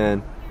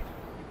 then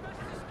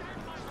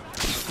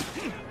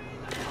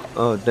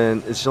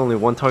it's only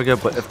one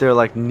target. But if they're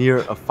like near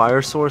a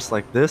fire source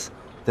like this,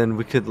 then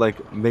we could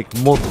like make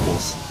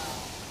multiples.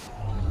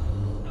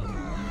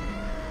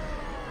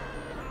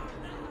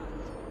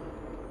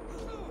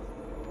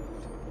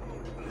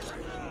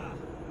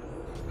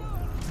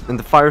 And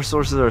the fire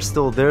sources are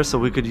still there, so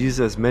we could use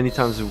it as many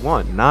times as we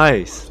want.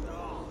 Nice!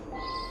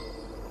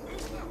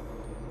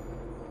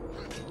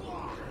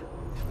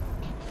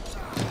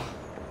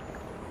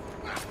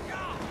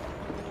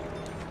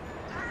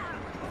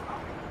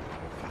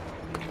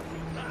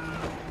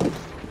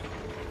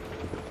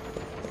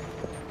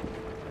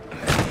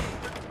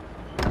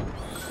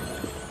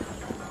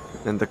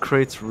 And the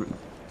crates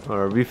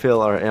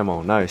refill our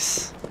ammo.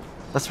 Nice.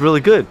 That's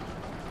really good.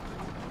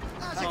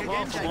 I'm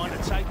off to want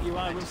to take you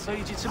home and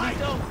feed you to my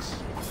dogs.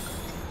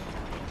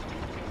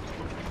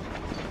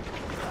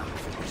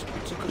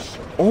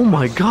 Oh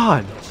my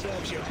god!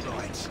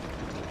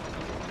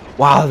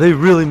 Wow, they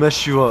really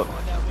messed you up.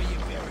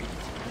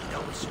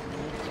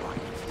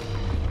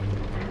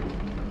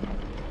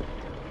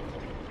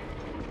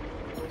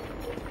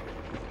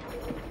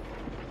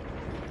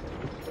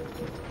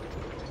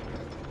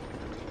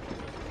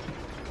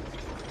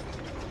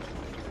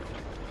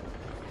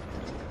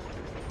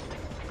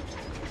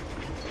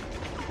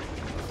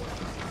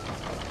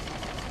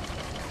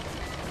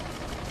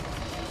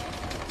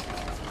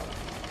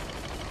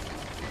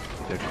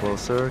 Get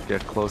closer,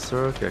 get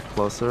closer, get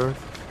closer.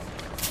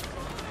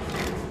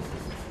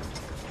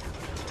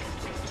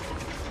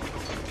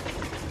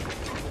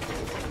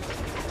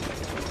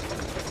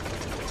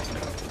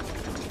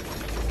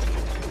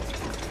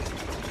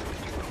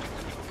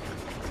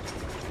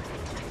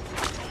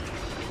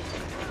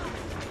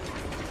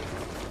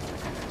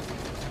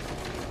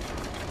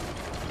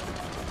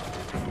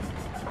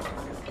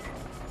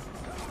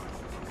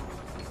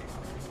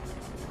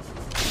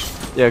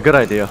 Yeah, good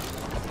idea.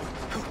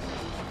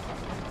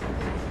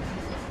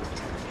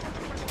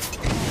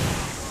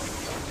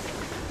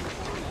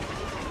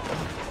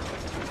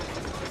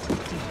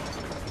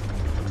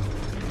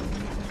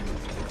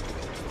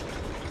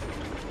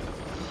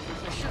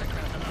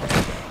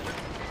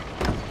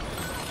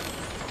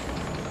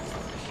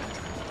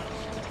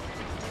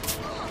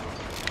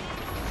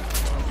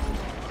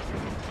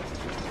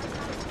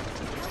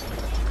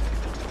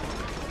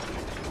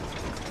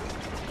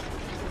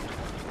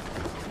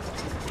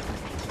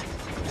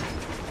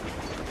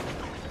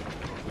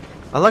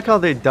 I like how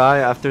they die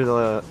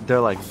after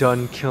they're like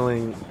done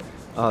killing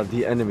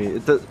the enemy.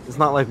 It's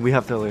not like we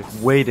have to like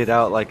wait it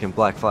out like in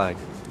Black Flag.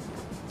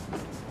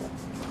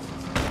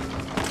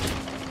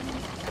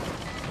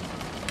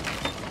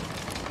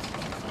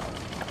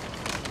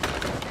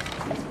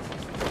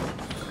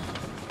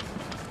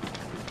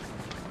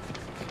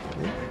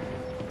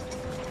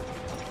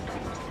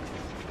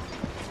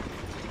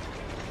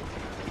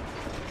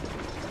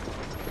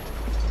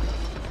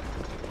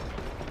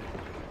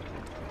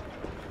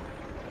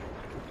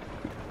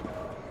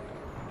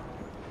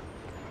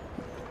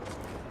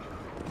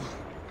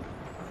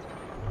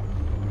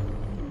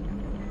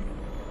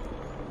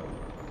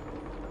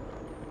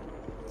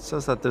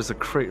 Says that there's a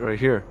crate right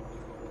here.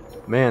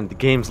 Man, the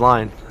game's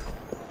lying.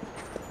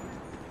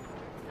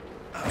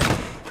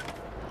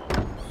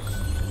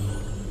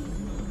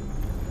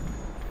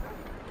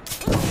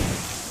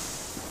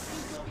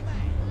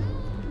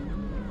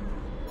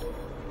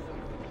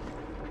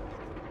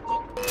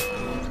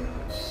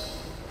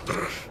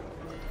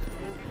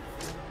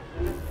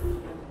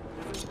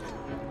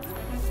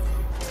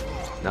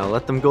 Now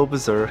let them go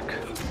berserk.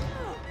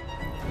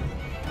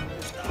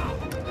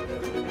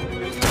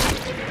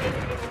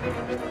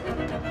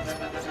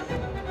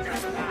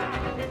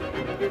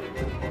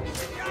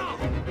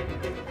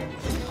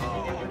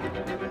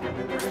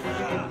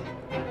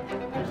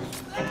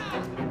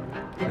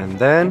 And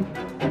then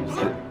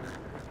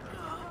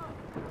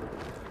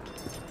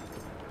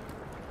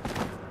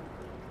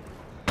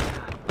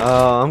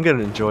I'm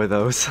gonna enjoy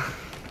those.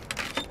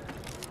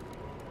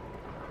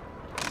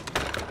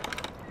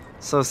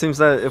 So it seems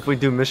that if we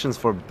do missions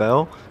for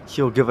Bell,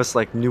 he'll give us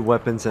like new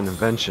weapons and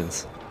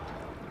inventions.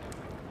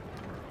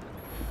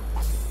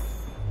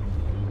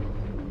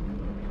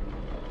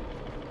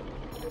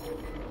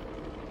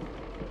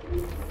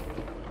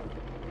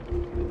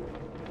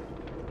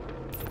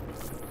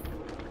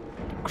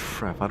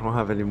 Crap, I don't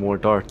have any more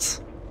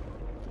darts.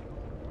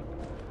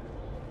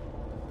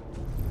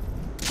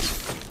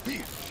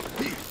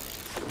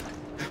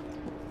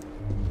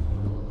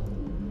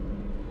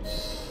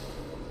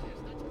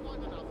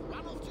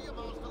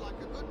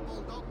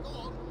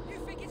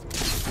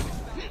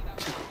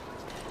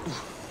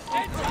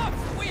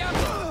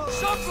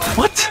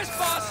 What?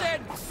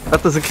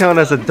 That doesn't count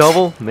as a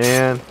double?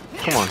 Man,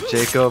 come on,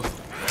 Jacob.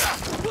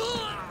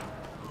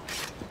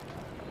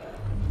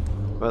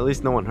 Well, at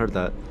least no one heard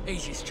that.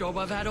 Easiest job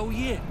I've had all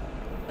year.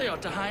 They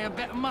ought to hire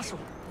better muscle.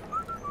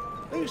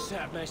 Who's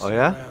that messing Oh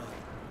yeah? around?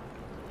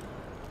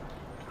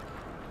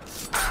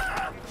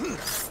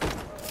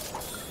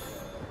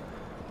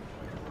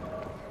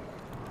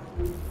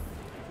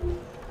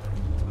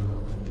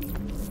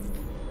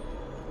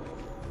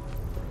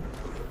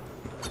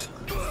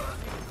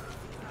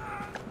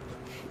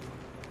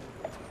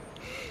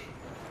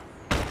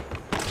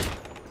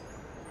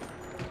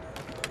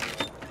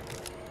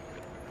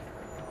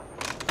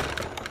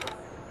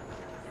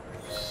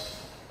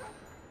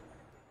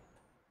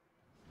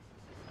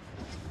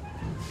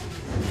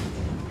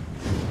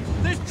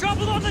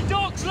 Careful on the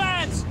docks,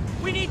 lads!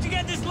 We need to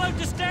get this load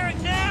to Sterrick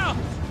now!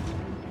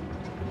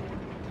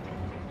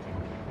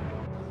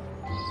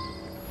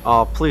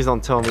 Oh, please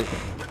don't tell me.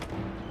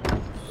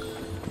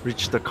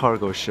 Reach the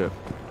cargo ship.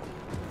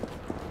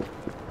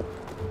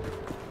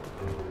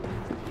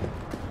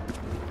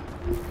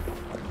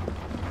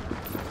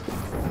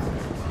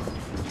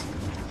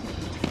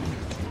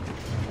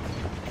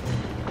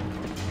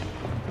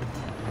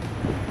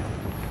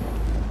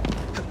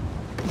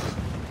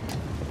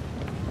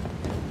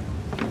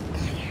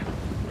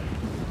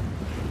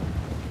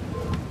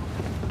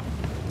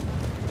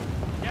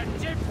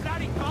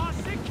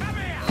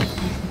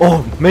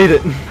 Oh, made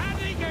it!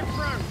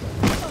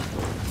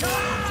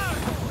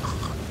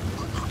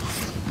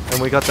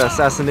 And we got the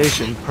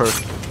assassination perk.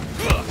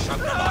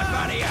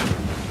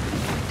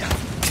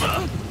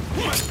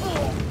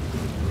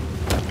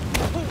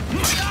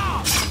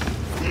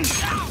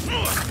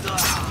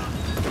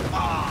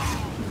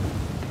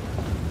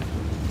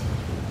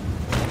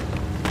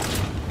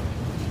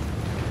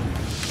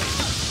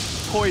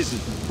 Poison.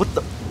 What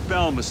the?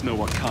 Bell must know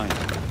what kind.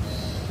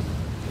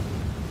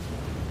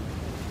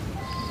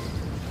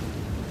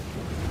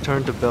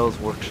 Turn to Bell's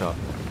workshop.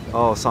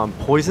 Oh, so I'm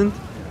poisoned?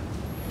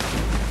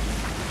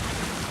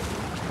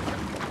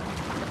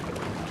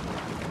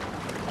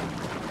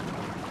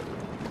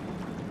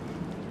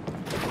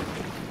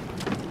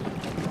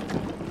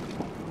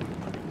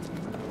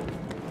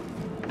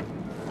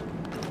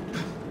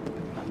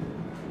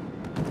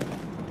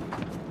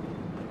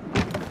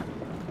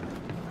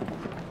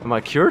 Am I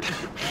cured?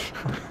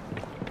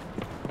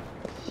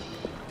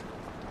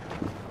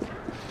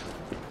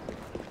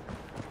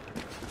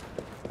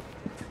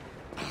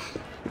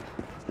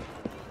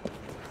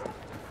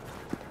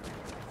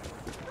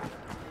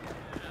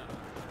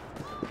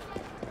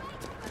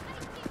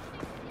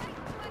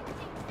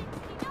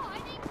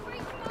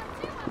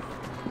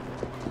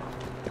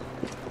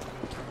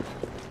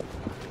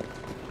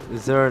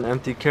 Is there an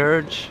empty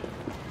carriage?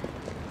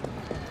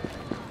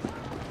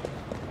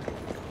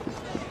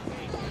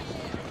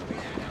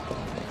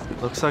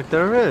 Looks like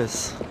there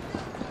is.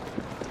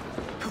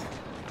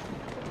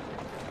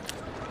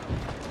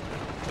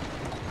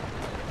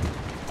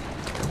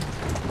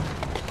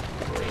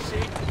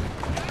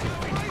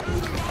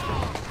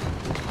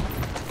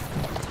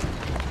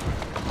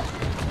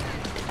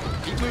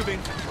 Keep moving.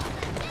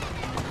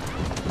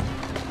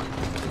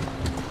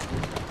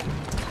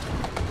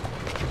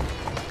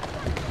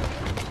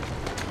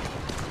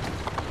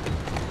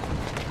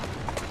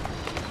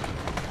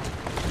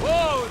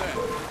 Whoa there!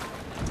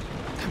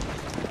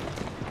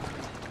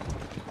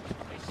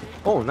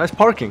 Oh, nice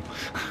parking.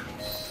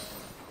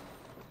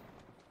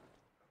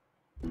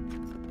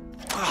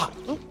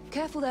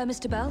 Careful there,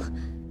 Mr. Bell.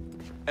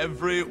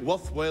 Every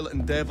worthwhile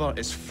endeavour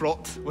is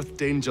fraught with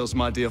dangers,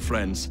 my dear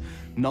friends.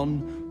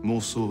 None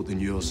more so than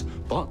yours.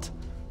 But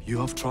you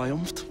have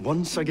triumphed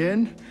once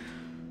again.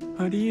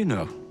 How do you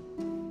know?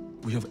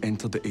 We have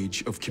entered the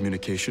age of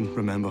communication,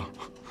 remember?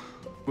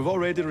 We've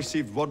already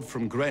received word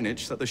from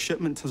Greenwich that the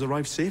shipment has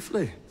arrived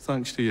safely,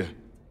 thanks to you.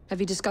 Have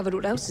you discovered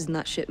what else is in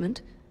that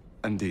shipment?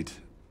 Indeed.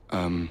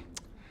 I'm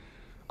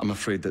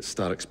afraid that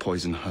Starrick's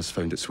poison has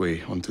found its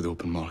way onto the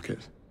open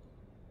market.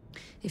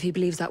 If he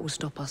believes that will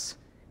stop us,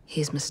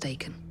 he is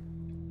mistaken.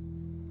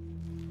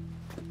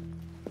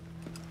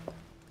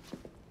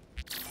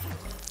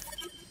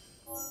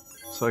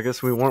 So I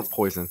guess we weren't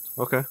poisoned.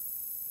 Okay.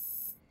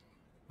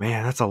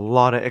 Man, that's a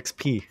lot of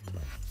XP.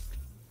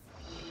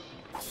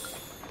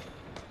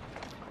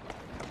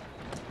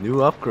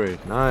 New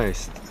upgrade.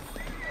 Nice.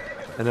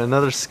 And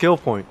another skill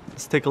point.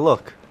 Let's take a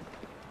look.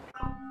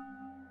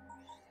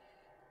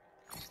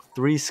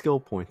 3 skill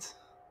points.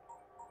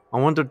 I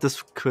wonder if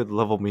this could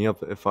level me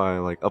up if I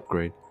like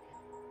upgrade.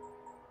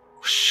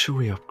 What should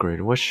we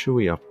upgrade? What should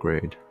we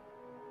upgrade?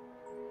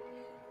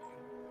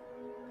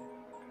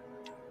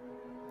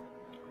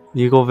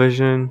 Eagle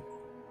vision.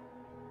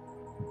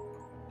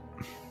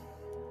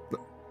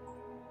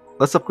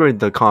 Let's upgrade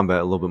the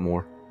combat a little bit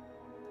more.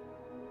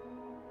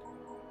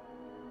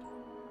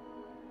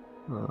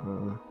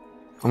 I'm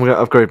gonna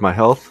upgrade my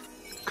health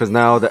because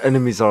now the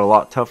enemies are a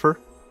lot tougher.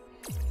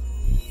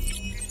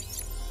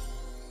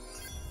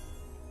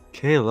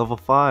 Okay, level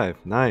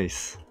 5,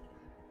 nice.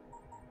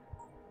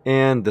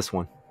 And this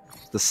one,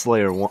 the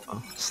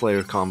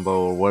Slayer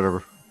combo or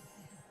whatever.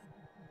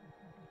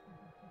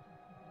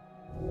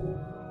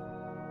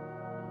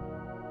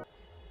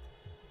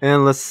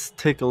 And let's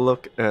take a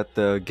look at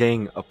the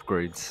gang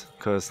upgrades,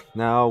 because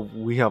now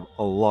we have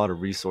a lot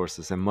of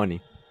resources and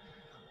money.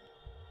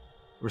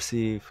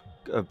 Receive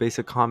a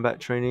basic combat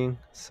training,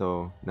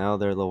 so now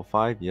they're level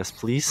 5. Yes,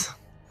 please.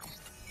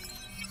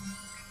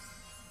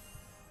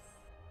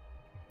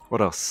 What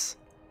else?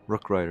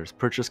 Rook riders.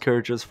 Purchase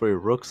carriages for your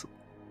rooks.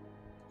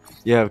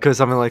 Yeah, because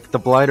I mean, like the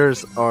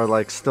blighters are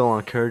like still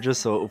on carriages,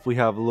 so if we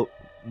have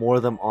more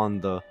of them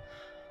on the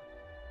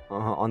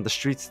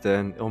streets,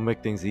 then it'll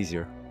make things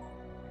easier.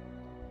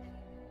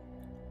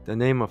 The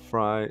name of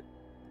Fry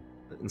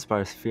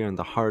inspires fear in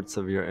the hearts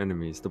of your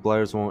enemies. The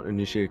blighters won't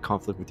initiate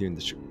conflict with you in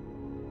the street.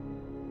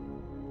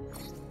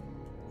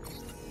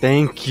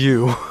 Thank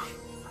you.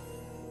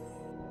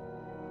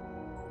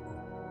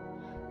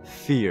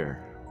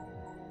 Fear.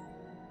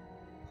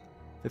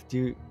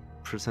 50%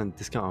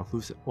 discount on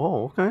food.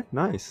 Oh, okay,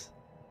 nice.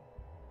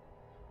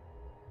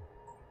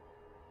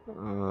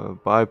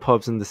 Buy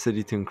pubs in the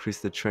city to increase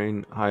the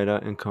train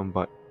hideout income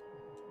by.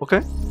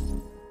 Okay.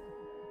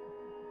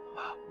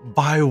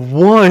 By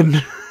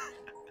one.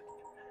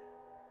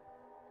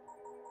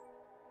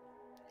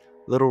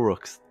 Little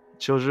Rooks.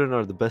 Children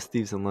are the best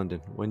thieves in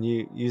London. When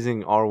you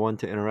using R1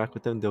 to interact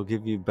with them, they'll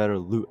give you better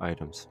loot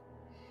items.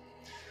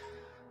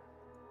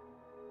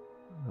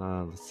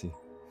 Let's see.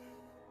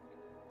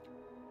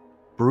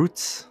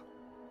 Brutes,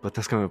 but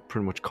that's gonna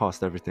pretty much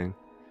cost everything.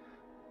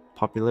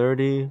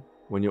 Popularity.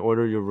 When you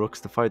order your rooks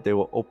to fight, they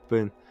will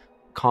open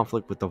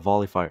conflict with the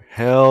volley fire.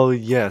 Hell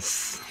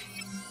yes.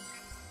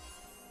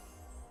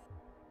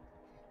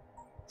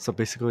 So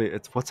basically,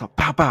 it's what's up,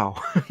 pow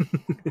pow.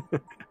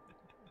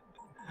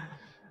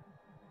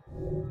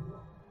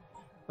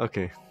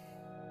 Okay.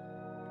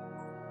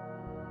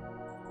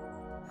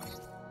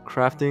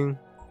 Crafting.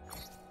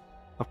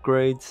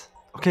 Upgrades.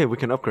 Okay, we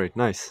can upgrade.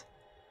 Nice.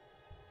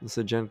 This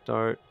is agent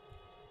art.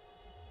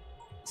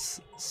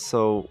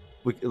 So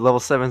level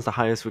 7 is the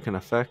highest we can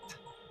affect.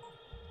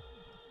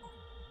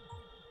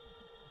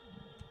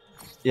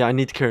 Yeah, I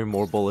need to carry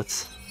more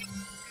bullets.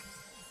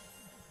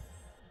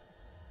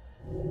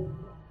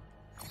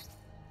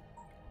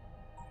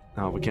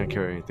 No, we can't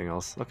carry anything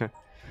else. Okay.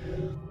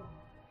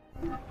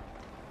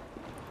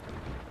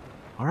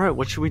 Alright,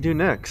 what should we do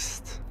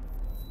next?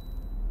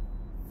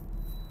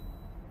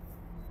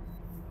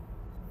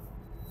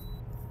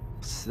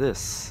 What's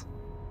this?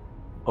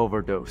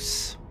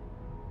 Overdose.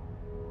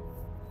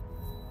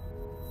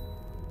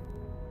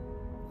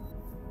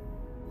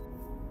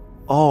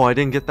 Oh, I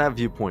didn't get that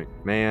viewpoint,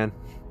 man.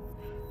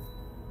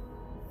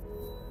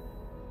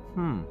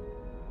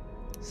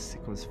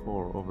 Sequence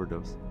 4,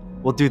 overdose.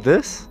 We'll do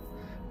this,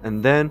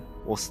 and then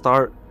we'll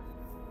start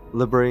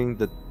liberating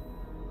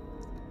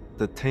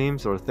the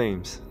tames or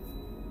thames.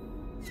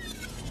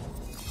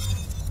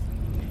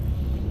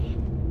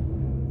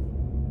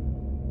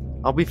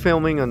 I'll be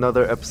filming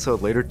another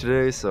episode later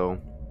today,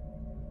 so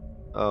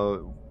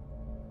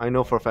I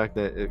know for a fact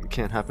that it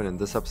can't happen in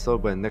this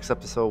episode, but in next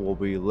episode we'll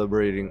be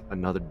liberating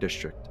another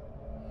district.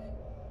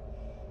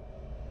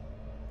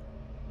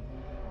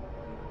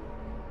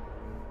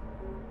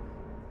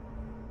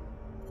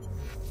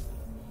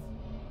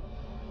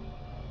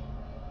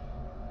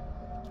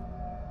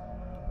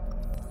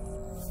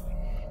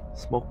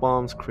 Smoke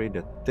bombs create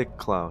a thick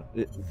cloud.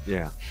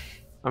 Yeah,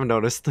 I've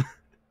noticed.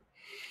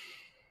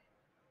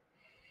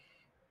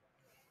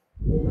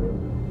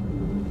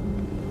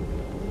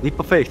 Leap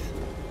of faith.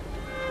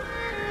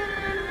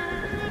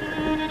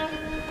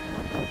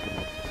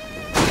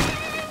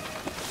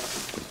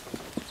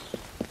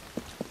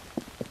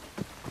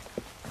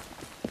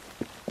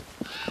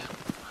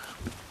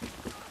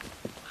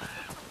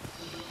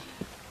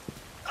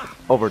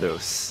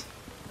 Overdose.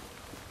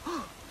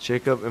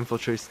 Jacob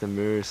infiltrates the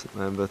Mirror's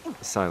Lambeth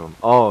Asylum.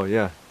 Oh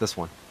yeah, this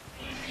one.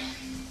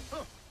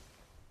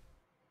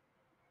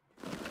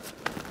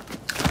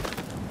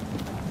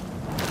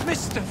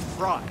 Mr.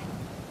 Fry,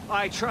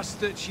 I trust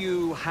that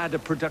you had a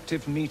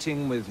productive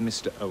meeting with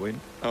Mr.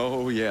 Owen.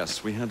 Oh,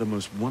 yes, we had a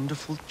most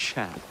wonderful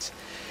chat.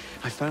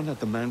 I found out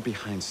the man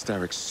behind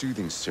Starrick's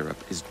soothing syrup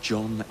is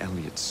John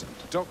Elliotson.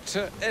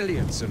 Dr.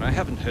 Elliotson, I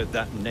haven't heard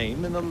that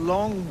name in a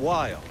long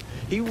while.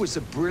 He was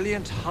a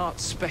brilliant heart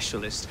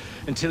specialist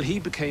until he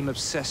became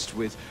obsessed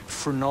with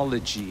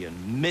phrenology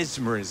and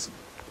mesmerism.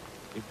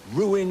 It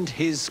ruined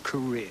his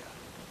career.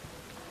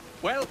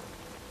 Well,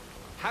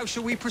 how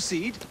shall we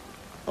proceed?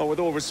 Oh, with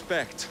all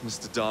respect,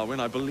 Mr. Darwin,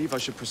 I believe I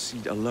should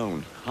proceed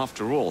alone.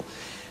 After all,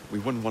 we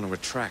wouldn't want to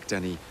attract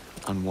any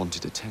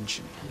unwanted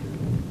attention.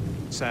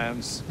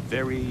 Sounds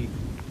very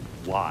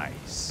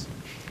wise.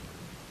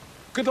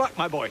 Good luck,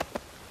 my boy.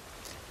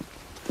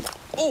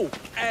 Oh,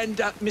 and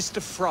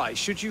Mr. Fry,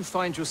 should you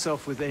find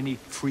yourself with any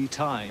free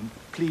time,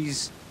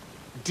 please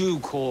do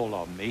call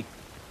on me.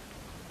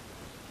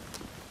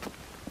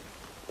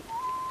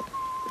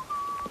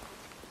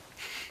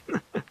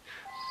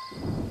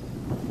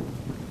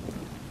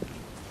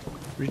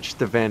 Reach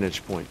the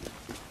vantage point.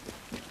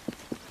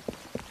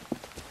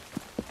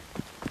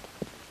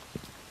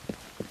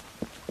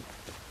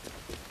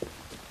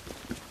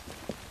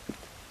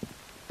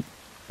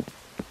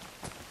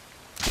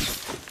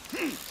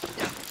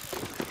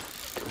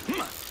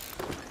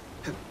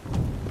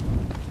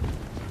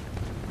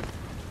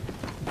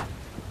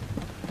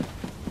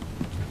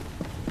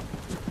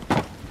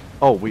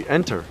 Oh, we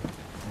enter.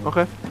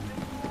 Okay.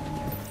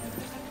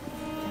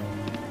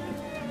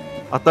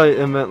 I thought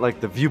it meant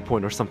like the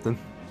viewpoint or something.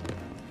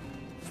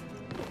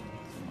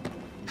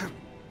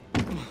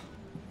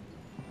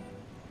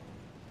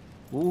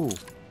 Ooh,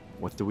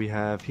 what do we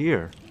have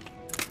here?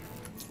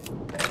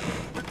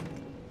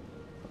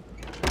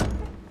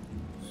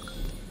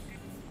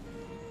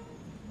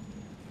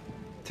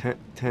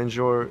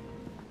 Tanjore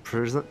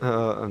prison?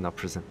 Not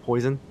prison.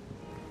 Poison.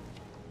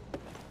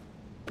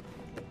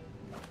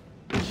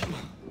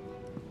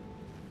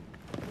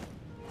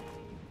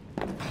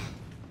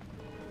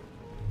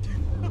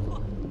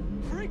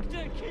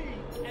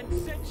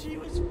 She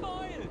was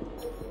fired.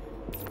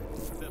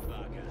 The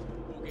bugger.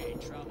 We'll get in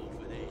trouble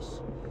for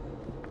this.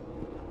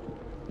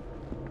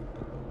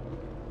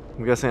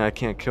 I'm guessing I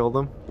can't kill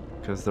them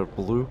because they're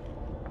blue.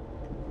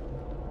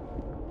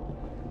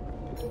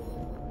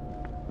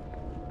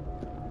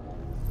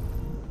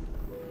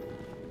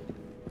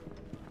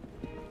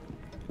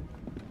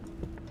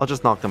 I'll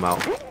just knock them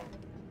out.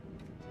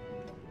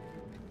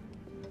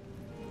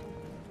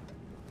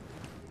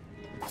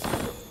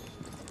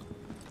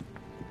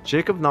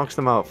 Jacob knocks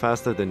them out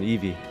faster than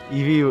Evie.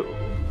 Evie,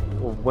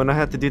 when I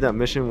had to do that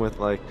mission with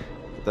like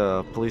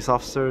the police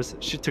officers,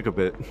 she took a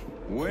bit.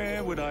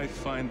 Where would I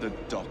find the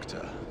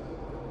doctor?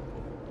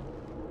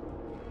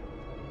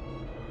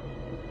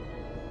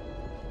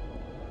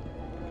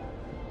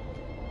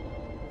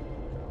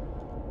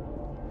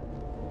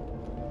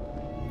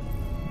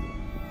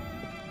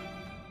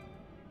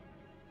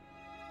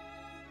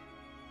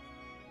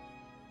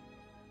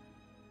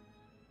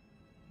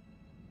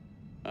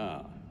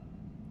 Ah.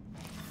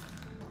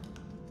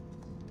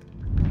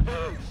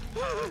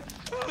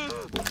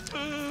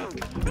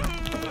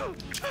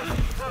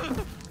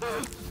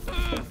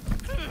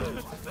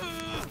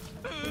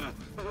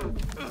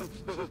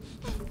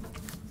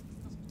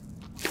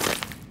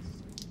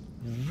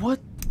 What?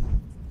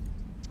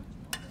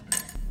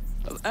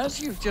 As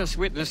you've just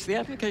witnessed, the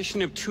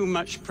application of too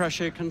much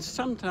pressure can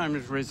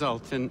sometimes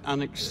result in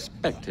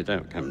unexpected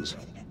outcomes.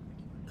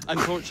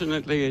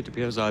 Unfortunately, it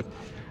appears I've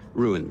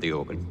ruined the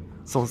organ.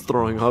 Someone's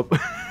throwing up.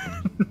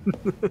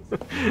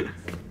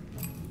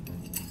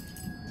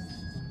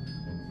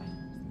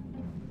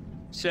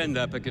 Send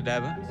up a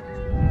cadaver.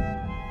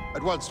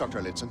 At once,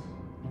 Dr. Elliotson.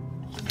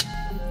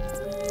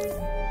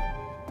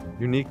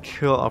 Unique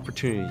kill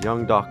opportunity,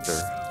 young doctor.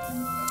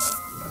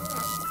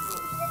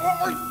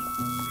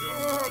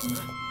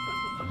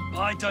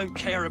 I don't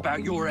care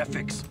about your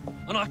ethics,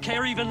 and I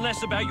care even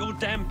less about your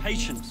damn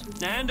patience.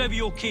 Now hand over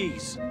your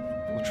keys.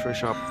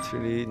 Filtration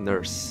opportunity,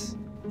 nurse.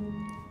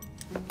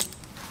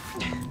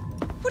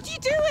 What are you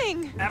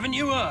doing? Haven't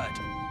you heard?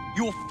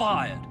 You're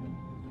fired.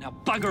 Now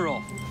bugger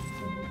off.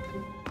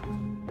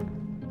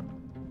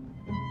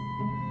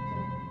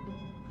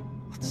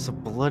 It's a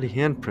bloody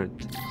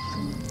handprint.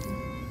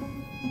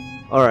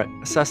 Alright,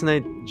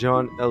 assassinate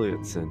John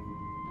Elliotson.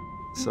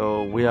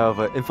 So we have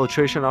an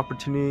infiltration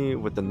opportunity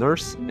with the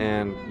nurse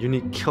and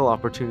unique kill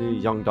opportunity,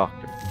 young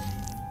doctor.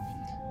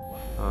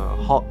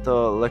 Halt the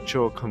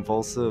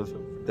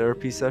electroconvulsive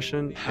therapy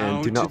session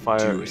and do not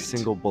fire a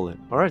single bullet.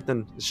 Alright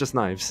then, it's just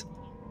knives.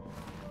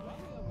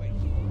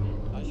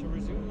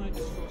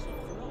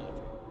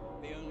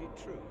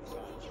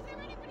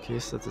 Okay,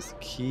 so that's the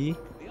key.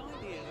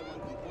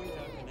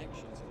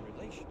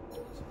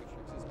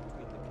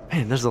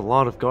 Man, there's a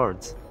lot of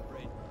guards.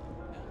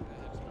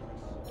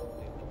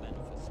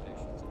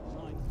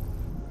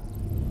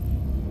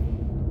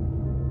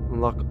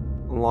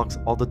 Unlocks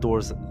all the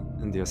doors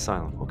in the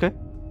asylum, okay?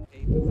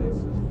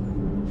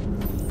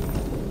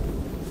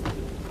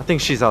 I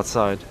think she's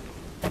outside.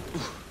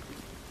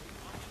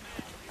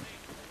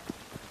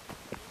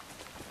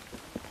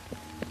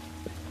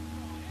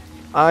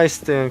 I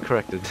stand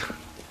corrected.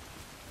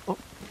 Oh.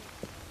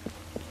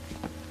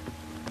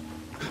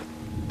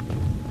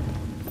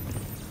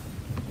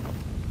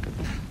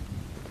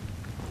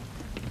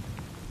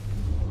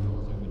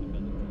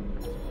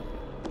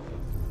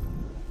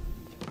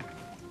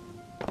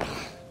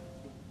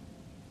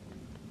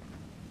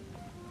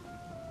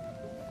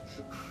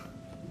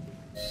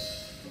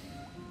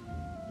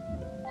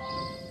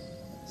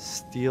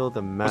 Steal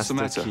the master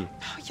key.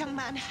 Oh, young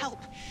man, help.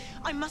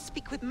 I must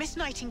speak with Miss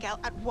Nightingale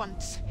at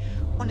once.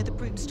 One of the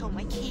brutes stole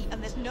my key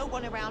and there's no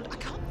one around. I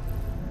can't...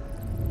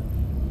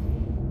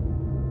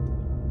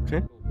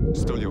 Okay.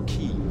 Stole your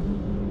key.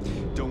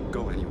 Don't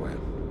go anywhere.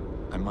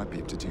 I might be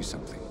able to do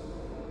something.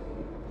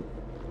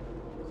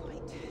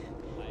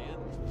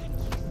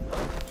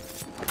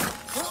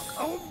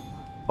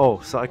 Oh,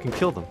 so I can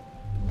kill them.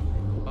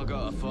 I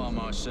gotta find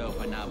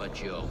myself another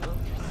job.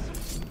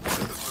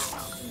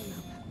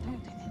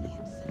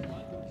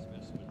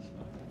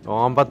 Oh,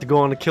 I'm about to go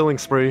on a killing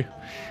spree.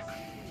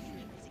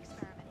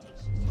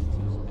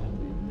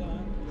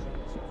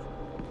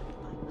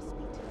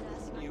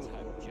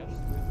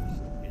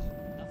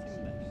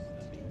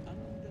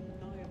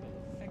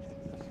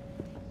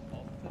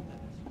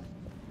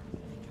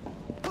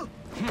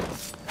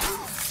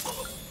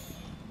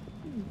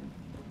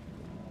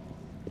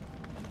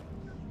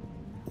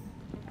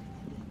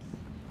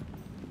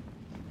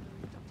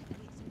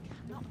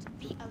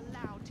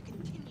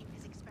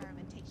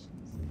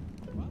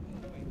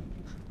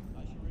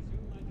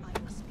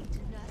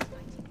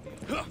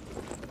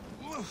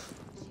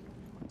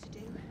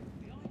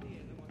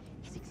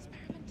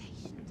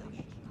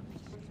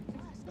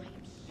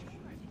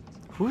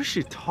 Who is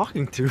she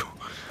talking to?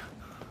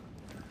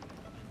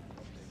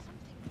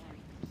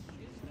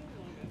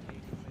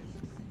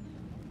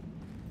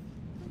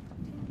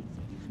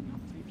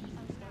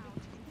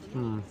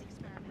 And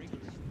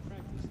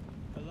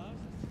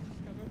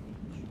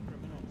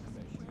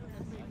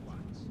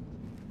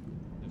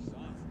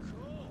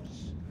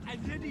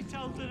any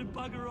tells her to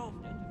bugger off,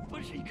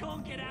 but she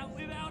can't get out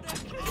without her.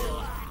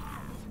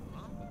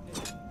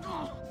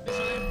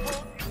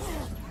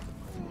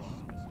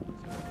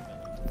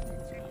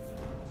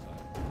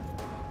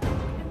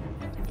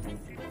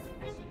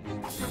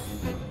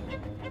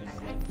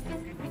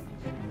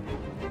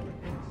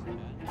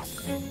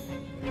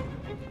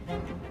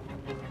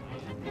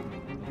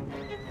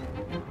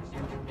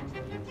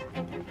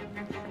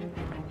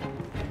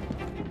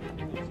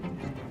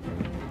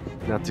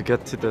 Now to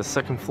get to the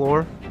second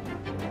floor,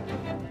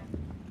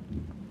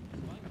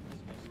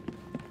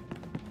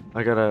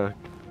 I gotta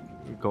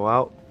go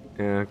out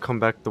and come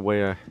back the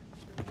way I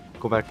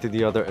go back to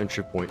the other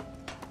entry point.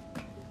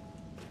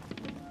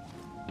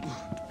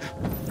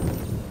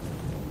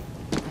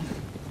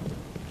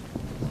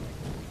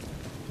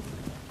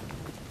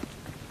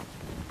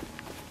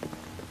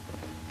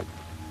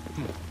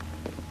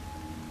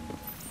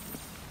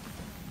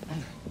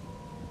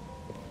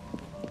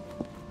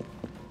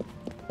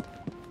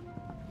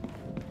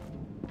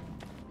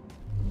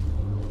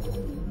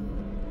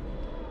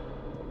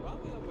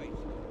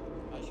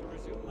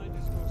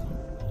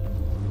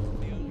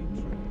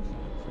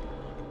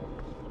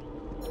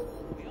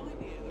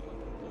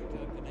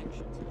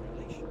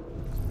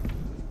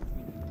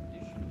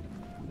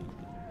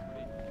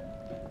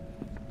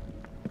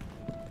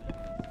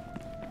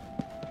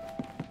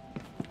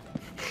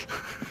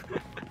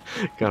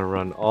 Gotta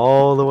run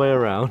all the way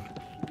around.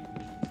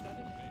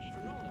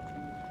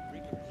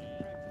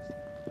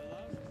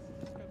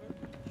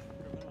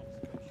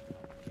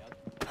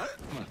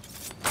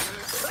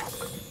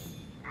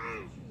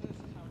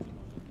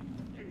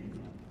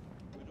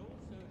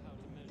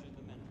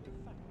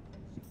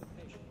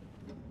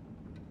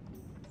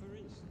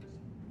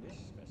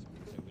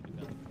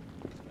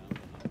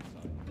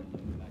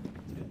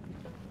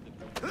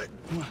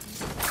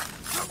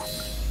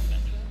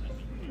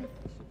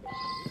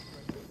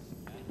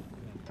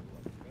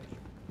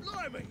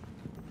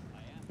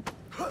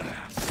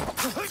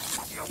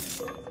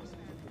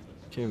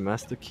 Okay,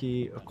 master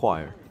key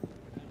acquired.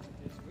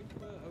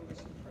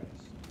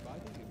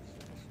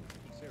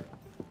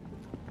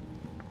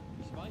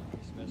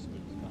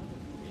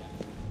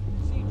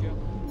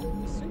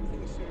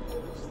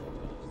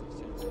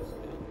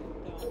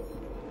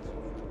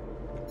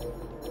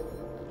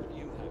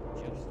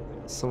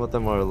 Some of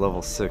them are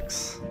level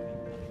 6.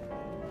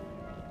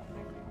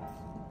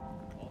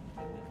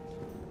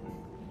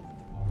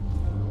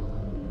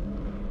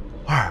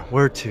 Alright,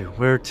 where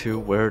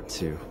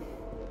to?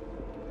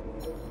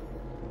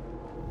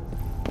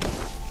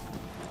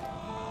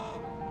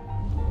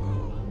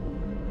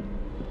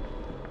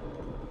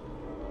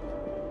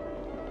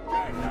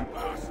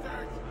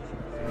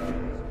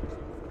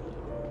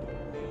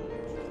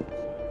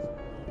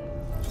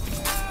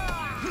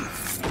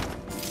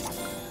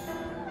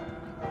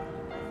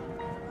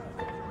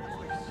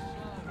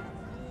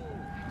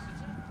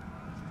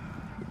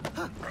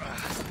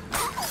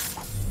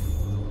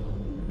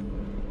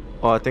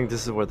 Oh, I think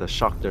this is where the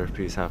shock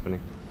therapy is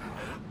happening.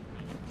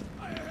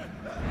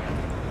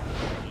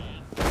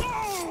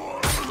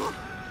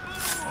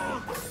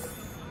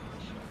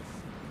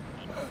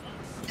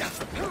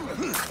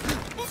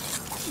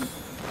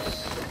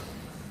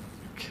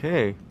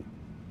 Okay,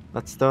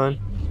 that's done.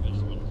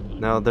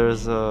 Now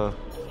there's a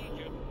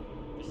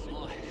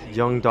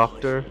young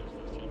doctor.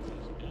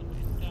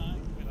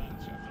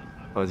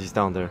 Oh, he's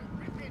down there.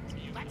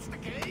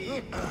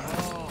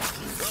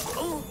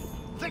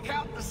 Take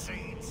out the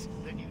seeds,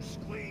 then you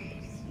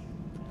squeeze.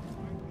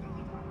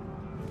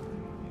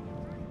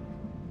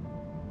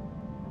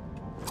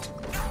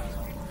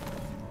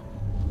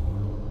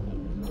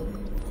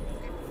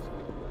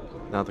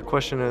 Now the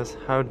question is,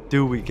 how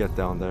do we get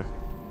down there?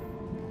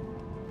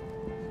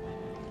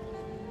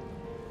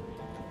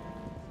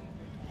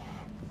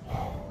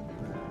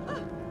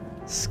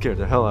 Scared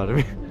the hell out of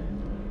me.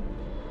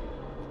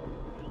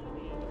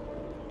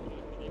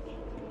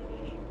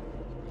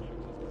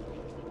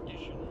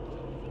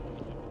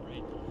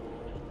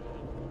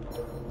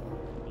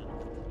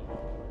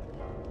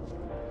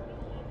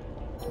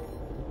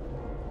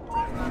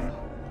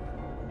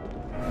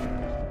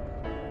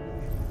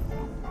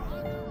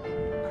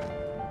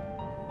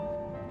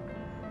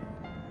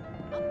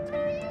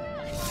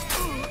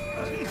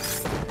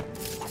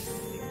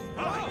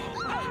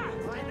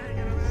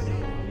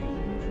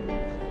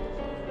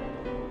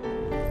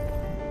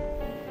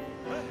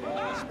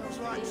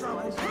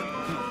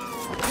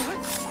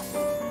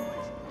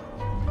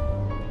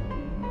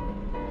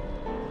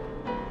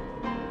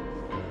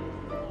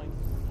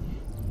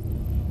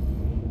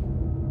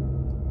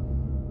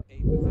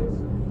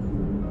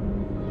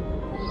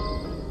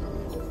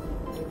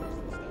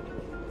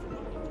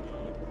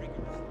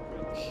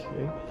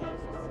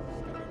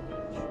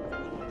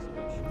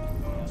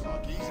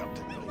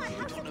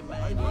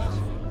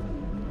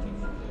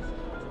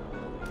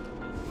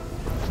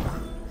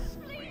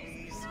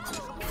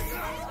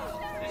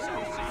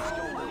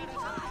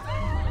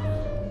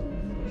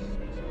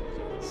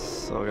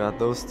 So I got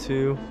those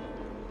two.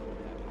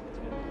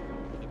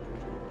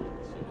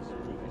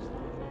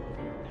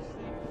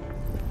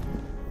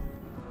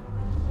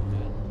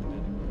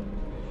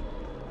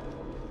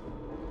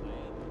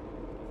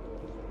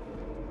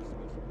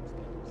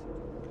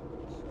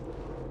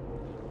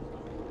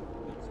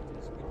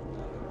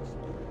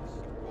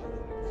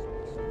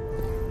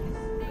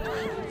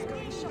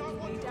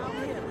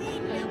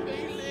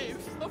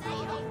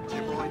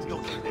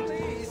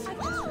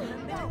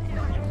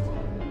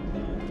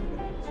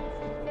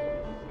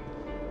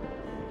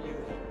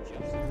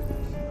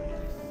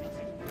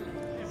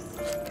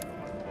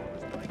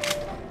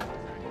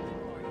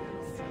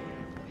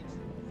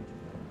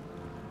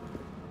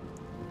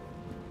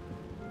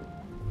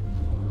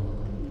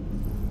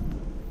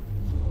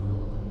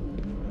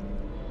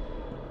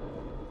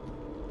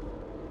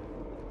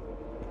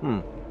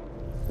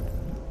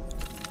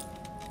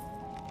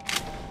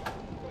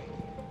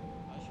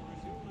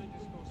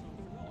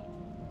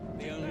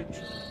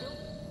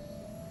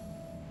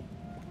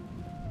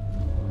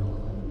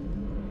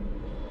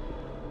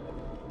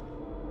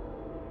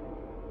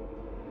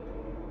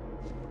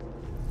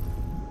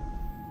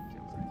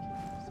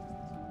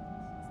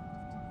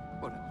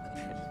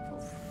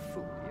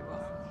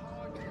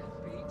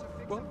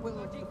 What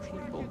will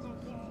people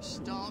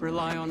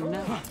rely on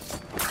now?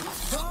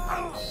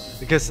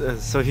 Because,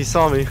 so he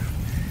saw me.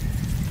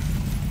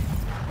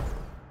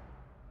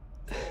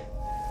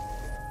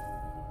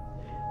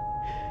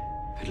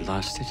 At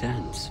last it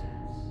ends.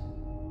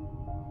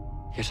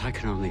 Yet I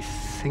can only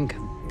think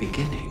of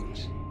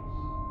beginnings.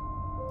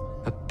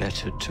 A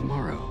better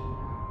tomorrow.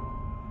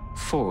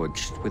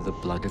 Forged with the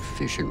blood of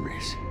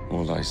visionaries.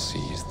 All I see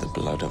is the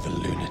blood of a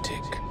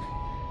lunatic.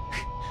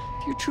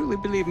 Do you truly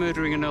believe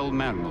murdering an old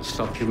man will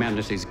stop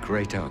humanity's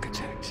great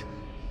architect?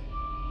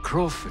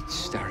 Crawford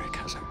Starrick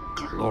has a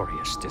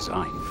glorious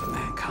design for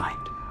mankind.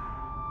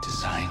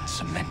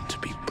 Designs are meant to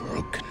be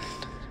broken.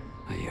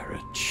 You're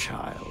a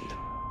child.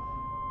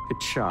 A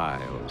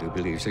child who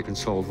believes he can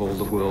solve all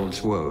the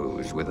world's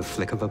woes with a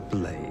flick of a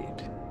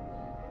blade.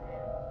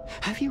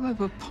 Have you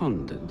ever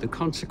pondered the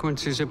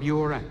consequences of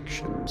your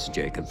actions,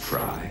 Jacob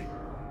Fry?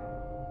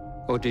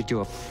 Or did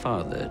your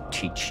father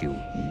teach you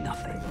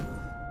nothing?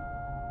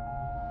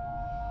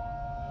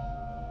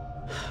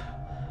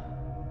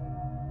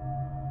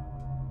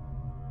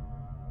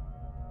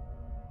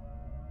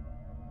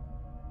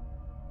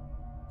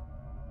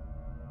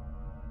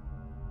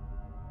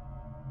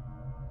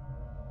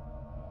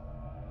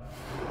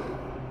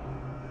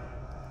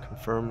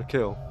 Confirm the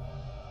kill.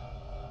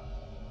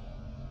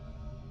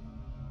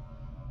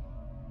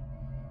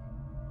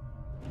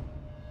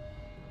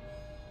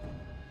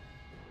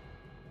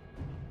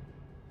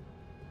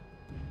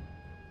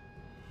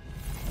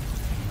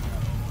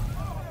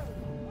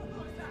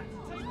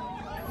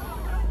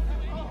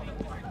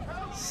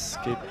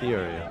 Escape the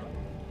area.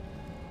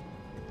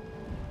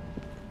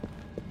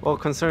 Well,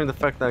 considering the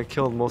fact that I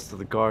killed most of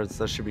the guards,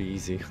 that should be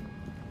easy.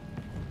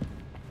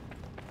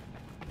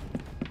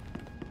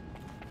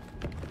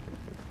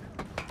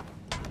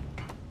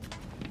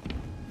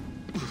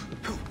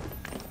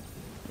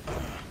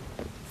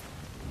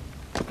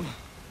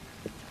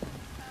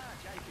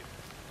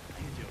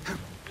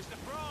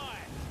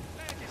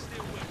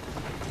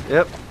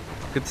 Yep,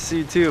 good to see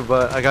you too,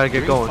 but I gotta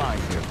get going.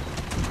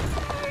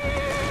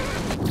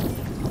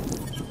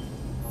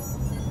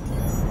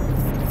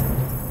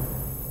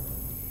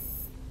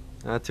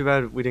 Too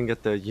bad we didn't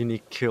get the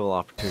unique kill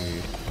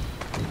opportunity.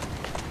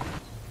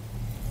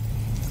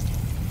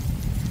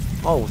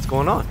 Oh, what's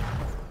going on?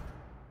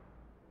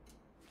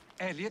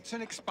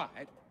 Elliotson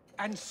expired,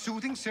 and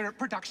soothing syrup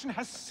production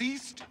has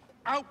ceased?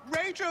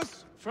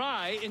 Outrageous!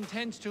 Fry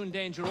intends to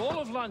endanger all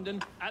of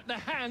London at the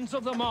hands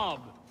of the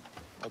mob.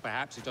 Or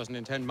perhaps he doesn't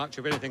intend much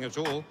of anything at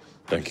all.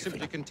 Thank He's you,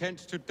 simply content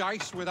to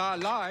dice with our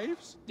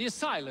lives. The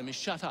asylum is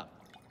shut up.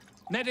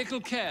 Medical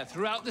care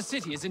throughout the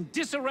city is in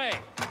disarray.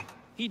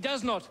 He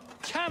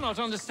cannot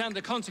understand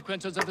the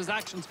consequences of his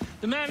actions.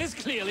 The man is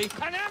clearly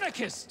an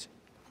anarchist!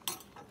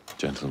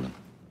 Gentlemen,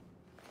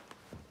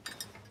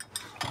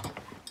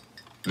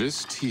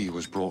 this tea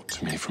was brought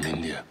to me from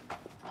India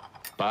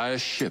by a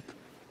ship,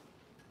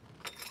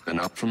 then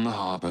up from the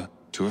harbor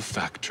to a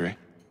factory,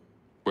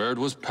 where it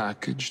was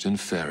packaged and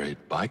ferried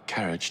by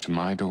carriage to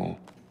my door,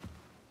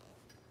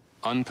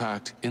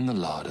 unpacked in the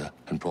larder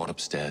and brought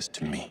upstairs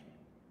to me.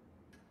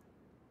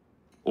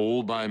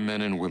 All by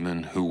men and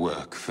women who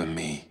work for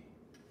me,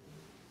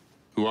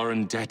 who are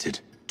indebted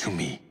to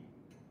me,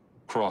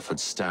 Crawford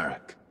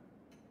Starrick,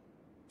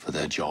 for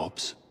their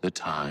jobs, the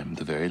time,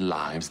 the very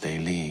lives they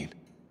lead.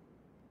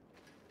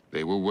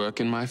 They will work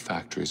in my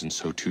factories, and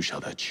so too shall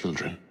their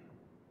children.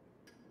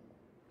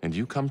 And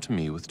you come to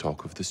me with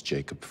talk of this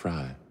Jacob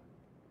Fry,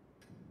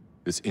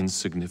 this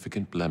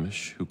insignificant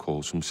blemish who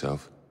calls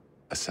himself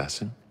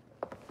assassin?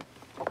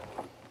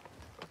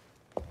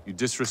 You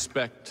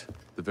disrespect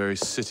the very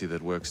city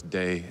that works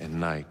day and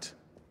night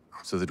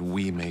so that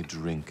we may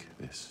drink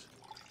this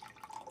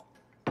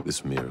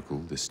miracle,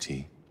 this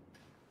tea.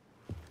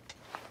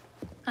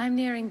 I'm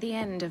nearing the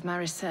end of my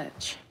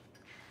research.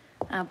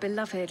 Our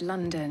beloved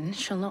London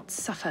shall not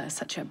suffer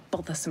such a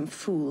bothersome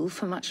fool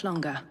for much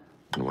longer.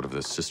 And what of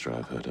this sister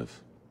I've heard of,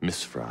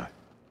 Miss Fry?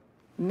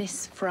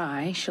 Miss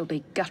Fry shall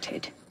be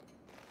gutted.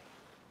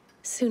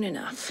 Soon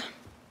enough.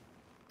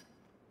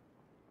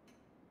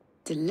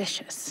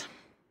 Delicious.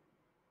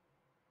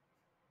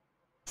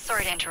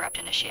 Sorry to interrupt,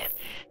 Initiate.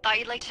 Thought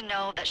you'd like to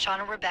know that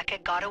Sean and Rebecca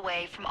got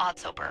away from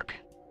Otzoberg.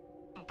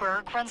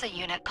 Berg runs a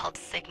unit called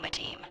Sigma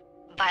Team.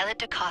 Violet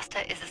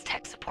DaCosta is his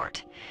tech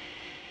support.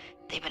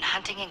 They've been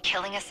hunting and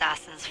killing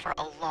assassins for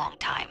a long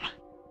time.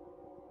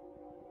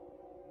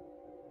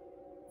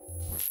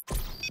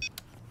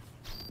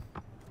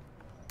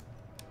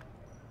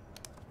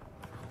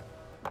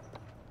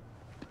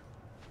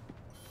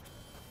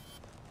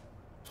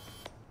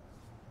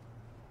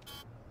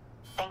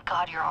 Thank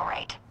God you're all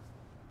right.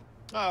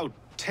 Oh,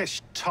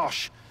 tish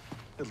tosh.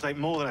 It'll take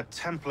more than a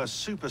Templar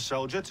super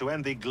soldier to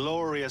end the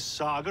glorious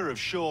saga of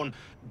Sean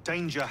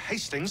Danger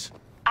Hastings.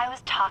 I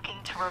was talking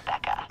to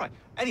Rebecca. Right.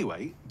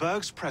 Anyway,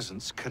 Berg's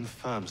presence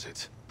confirms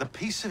it. The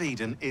Peace of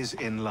Eden is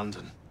in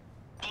London.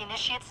 The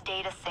Initiate's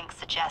data sync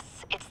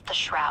suggests it's the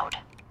Shroud.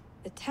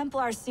 The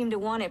Templars seem to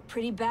want it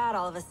pretty bad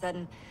all of a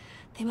sudden.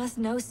 They must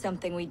know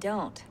something we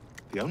don't.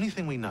 The only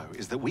thing we know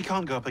is that we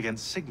can't go up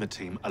against Sigma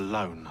Team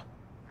alone.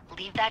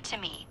 Leave that to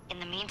me. In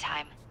the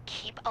meantime,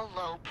 keep a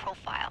low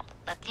profile.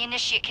 Let the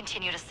Initiate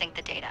continue to sync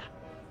the data.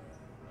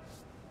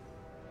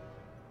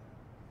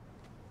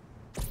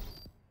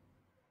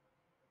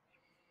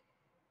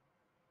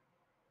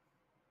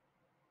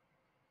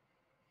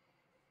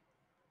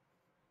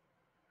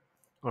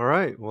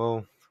 Alright,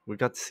 well, we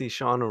got to see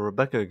Sean and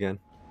Rebecca again.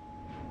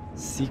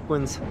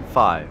 Sequence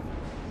 5.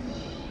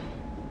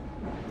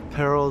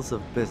 Perils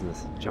of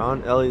business.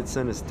 John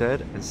Elliotson is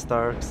dead, and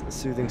Starrick's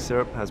soothing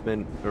syrup has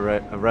been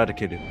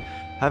eradicated.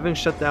 Having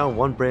shut down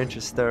one branch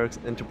of Starrick's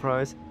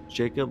enterprise,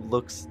 Jacob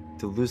looks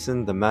to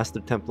loosen the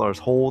Master Templar's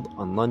hold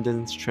on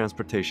London's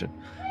transportation.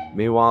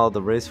 Meanwhile,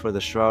 the race for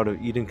the Shroud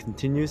of Eden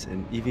continues,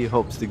 and Evie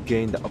hopes to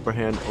gain the upper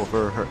hand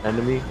over her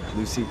enemy,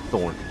 Lucy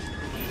Thorne.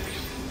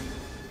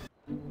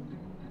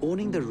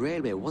 Owning the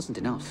railway wasn't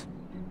enough.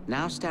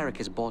 Now Starrick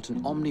has bought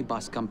an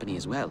omnibus company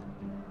as well.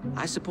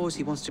 I suppose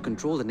he wants to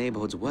control the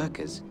neighborhood's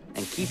workers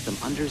and keep them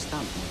under his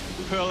thumb.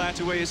 Pearl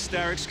Attaway is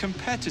Starrick's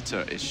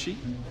competitor, is she?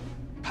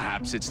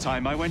 Perhaps it's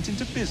time I went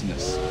into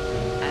business.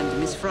 And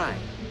Miss Fry,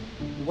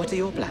 what are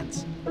your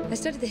plans? I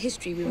studied the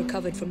history we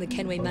recovered from the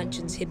Kenway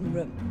Mansion's hidden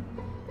room.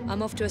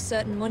 I'm off to a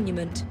certain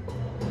monument,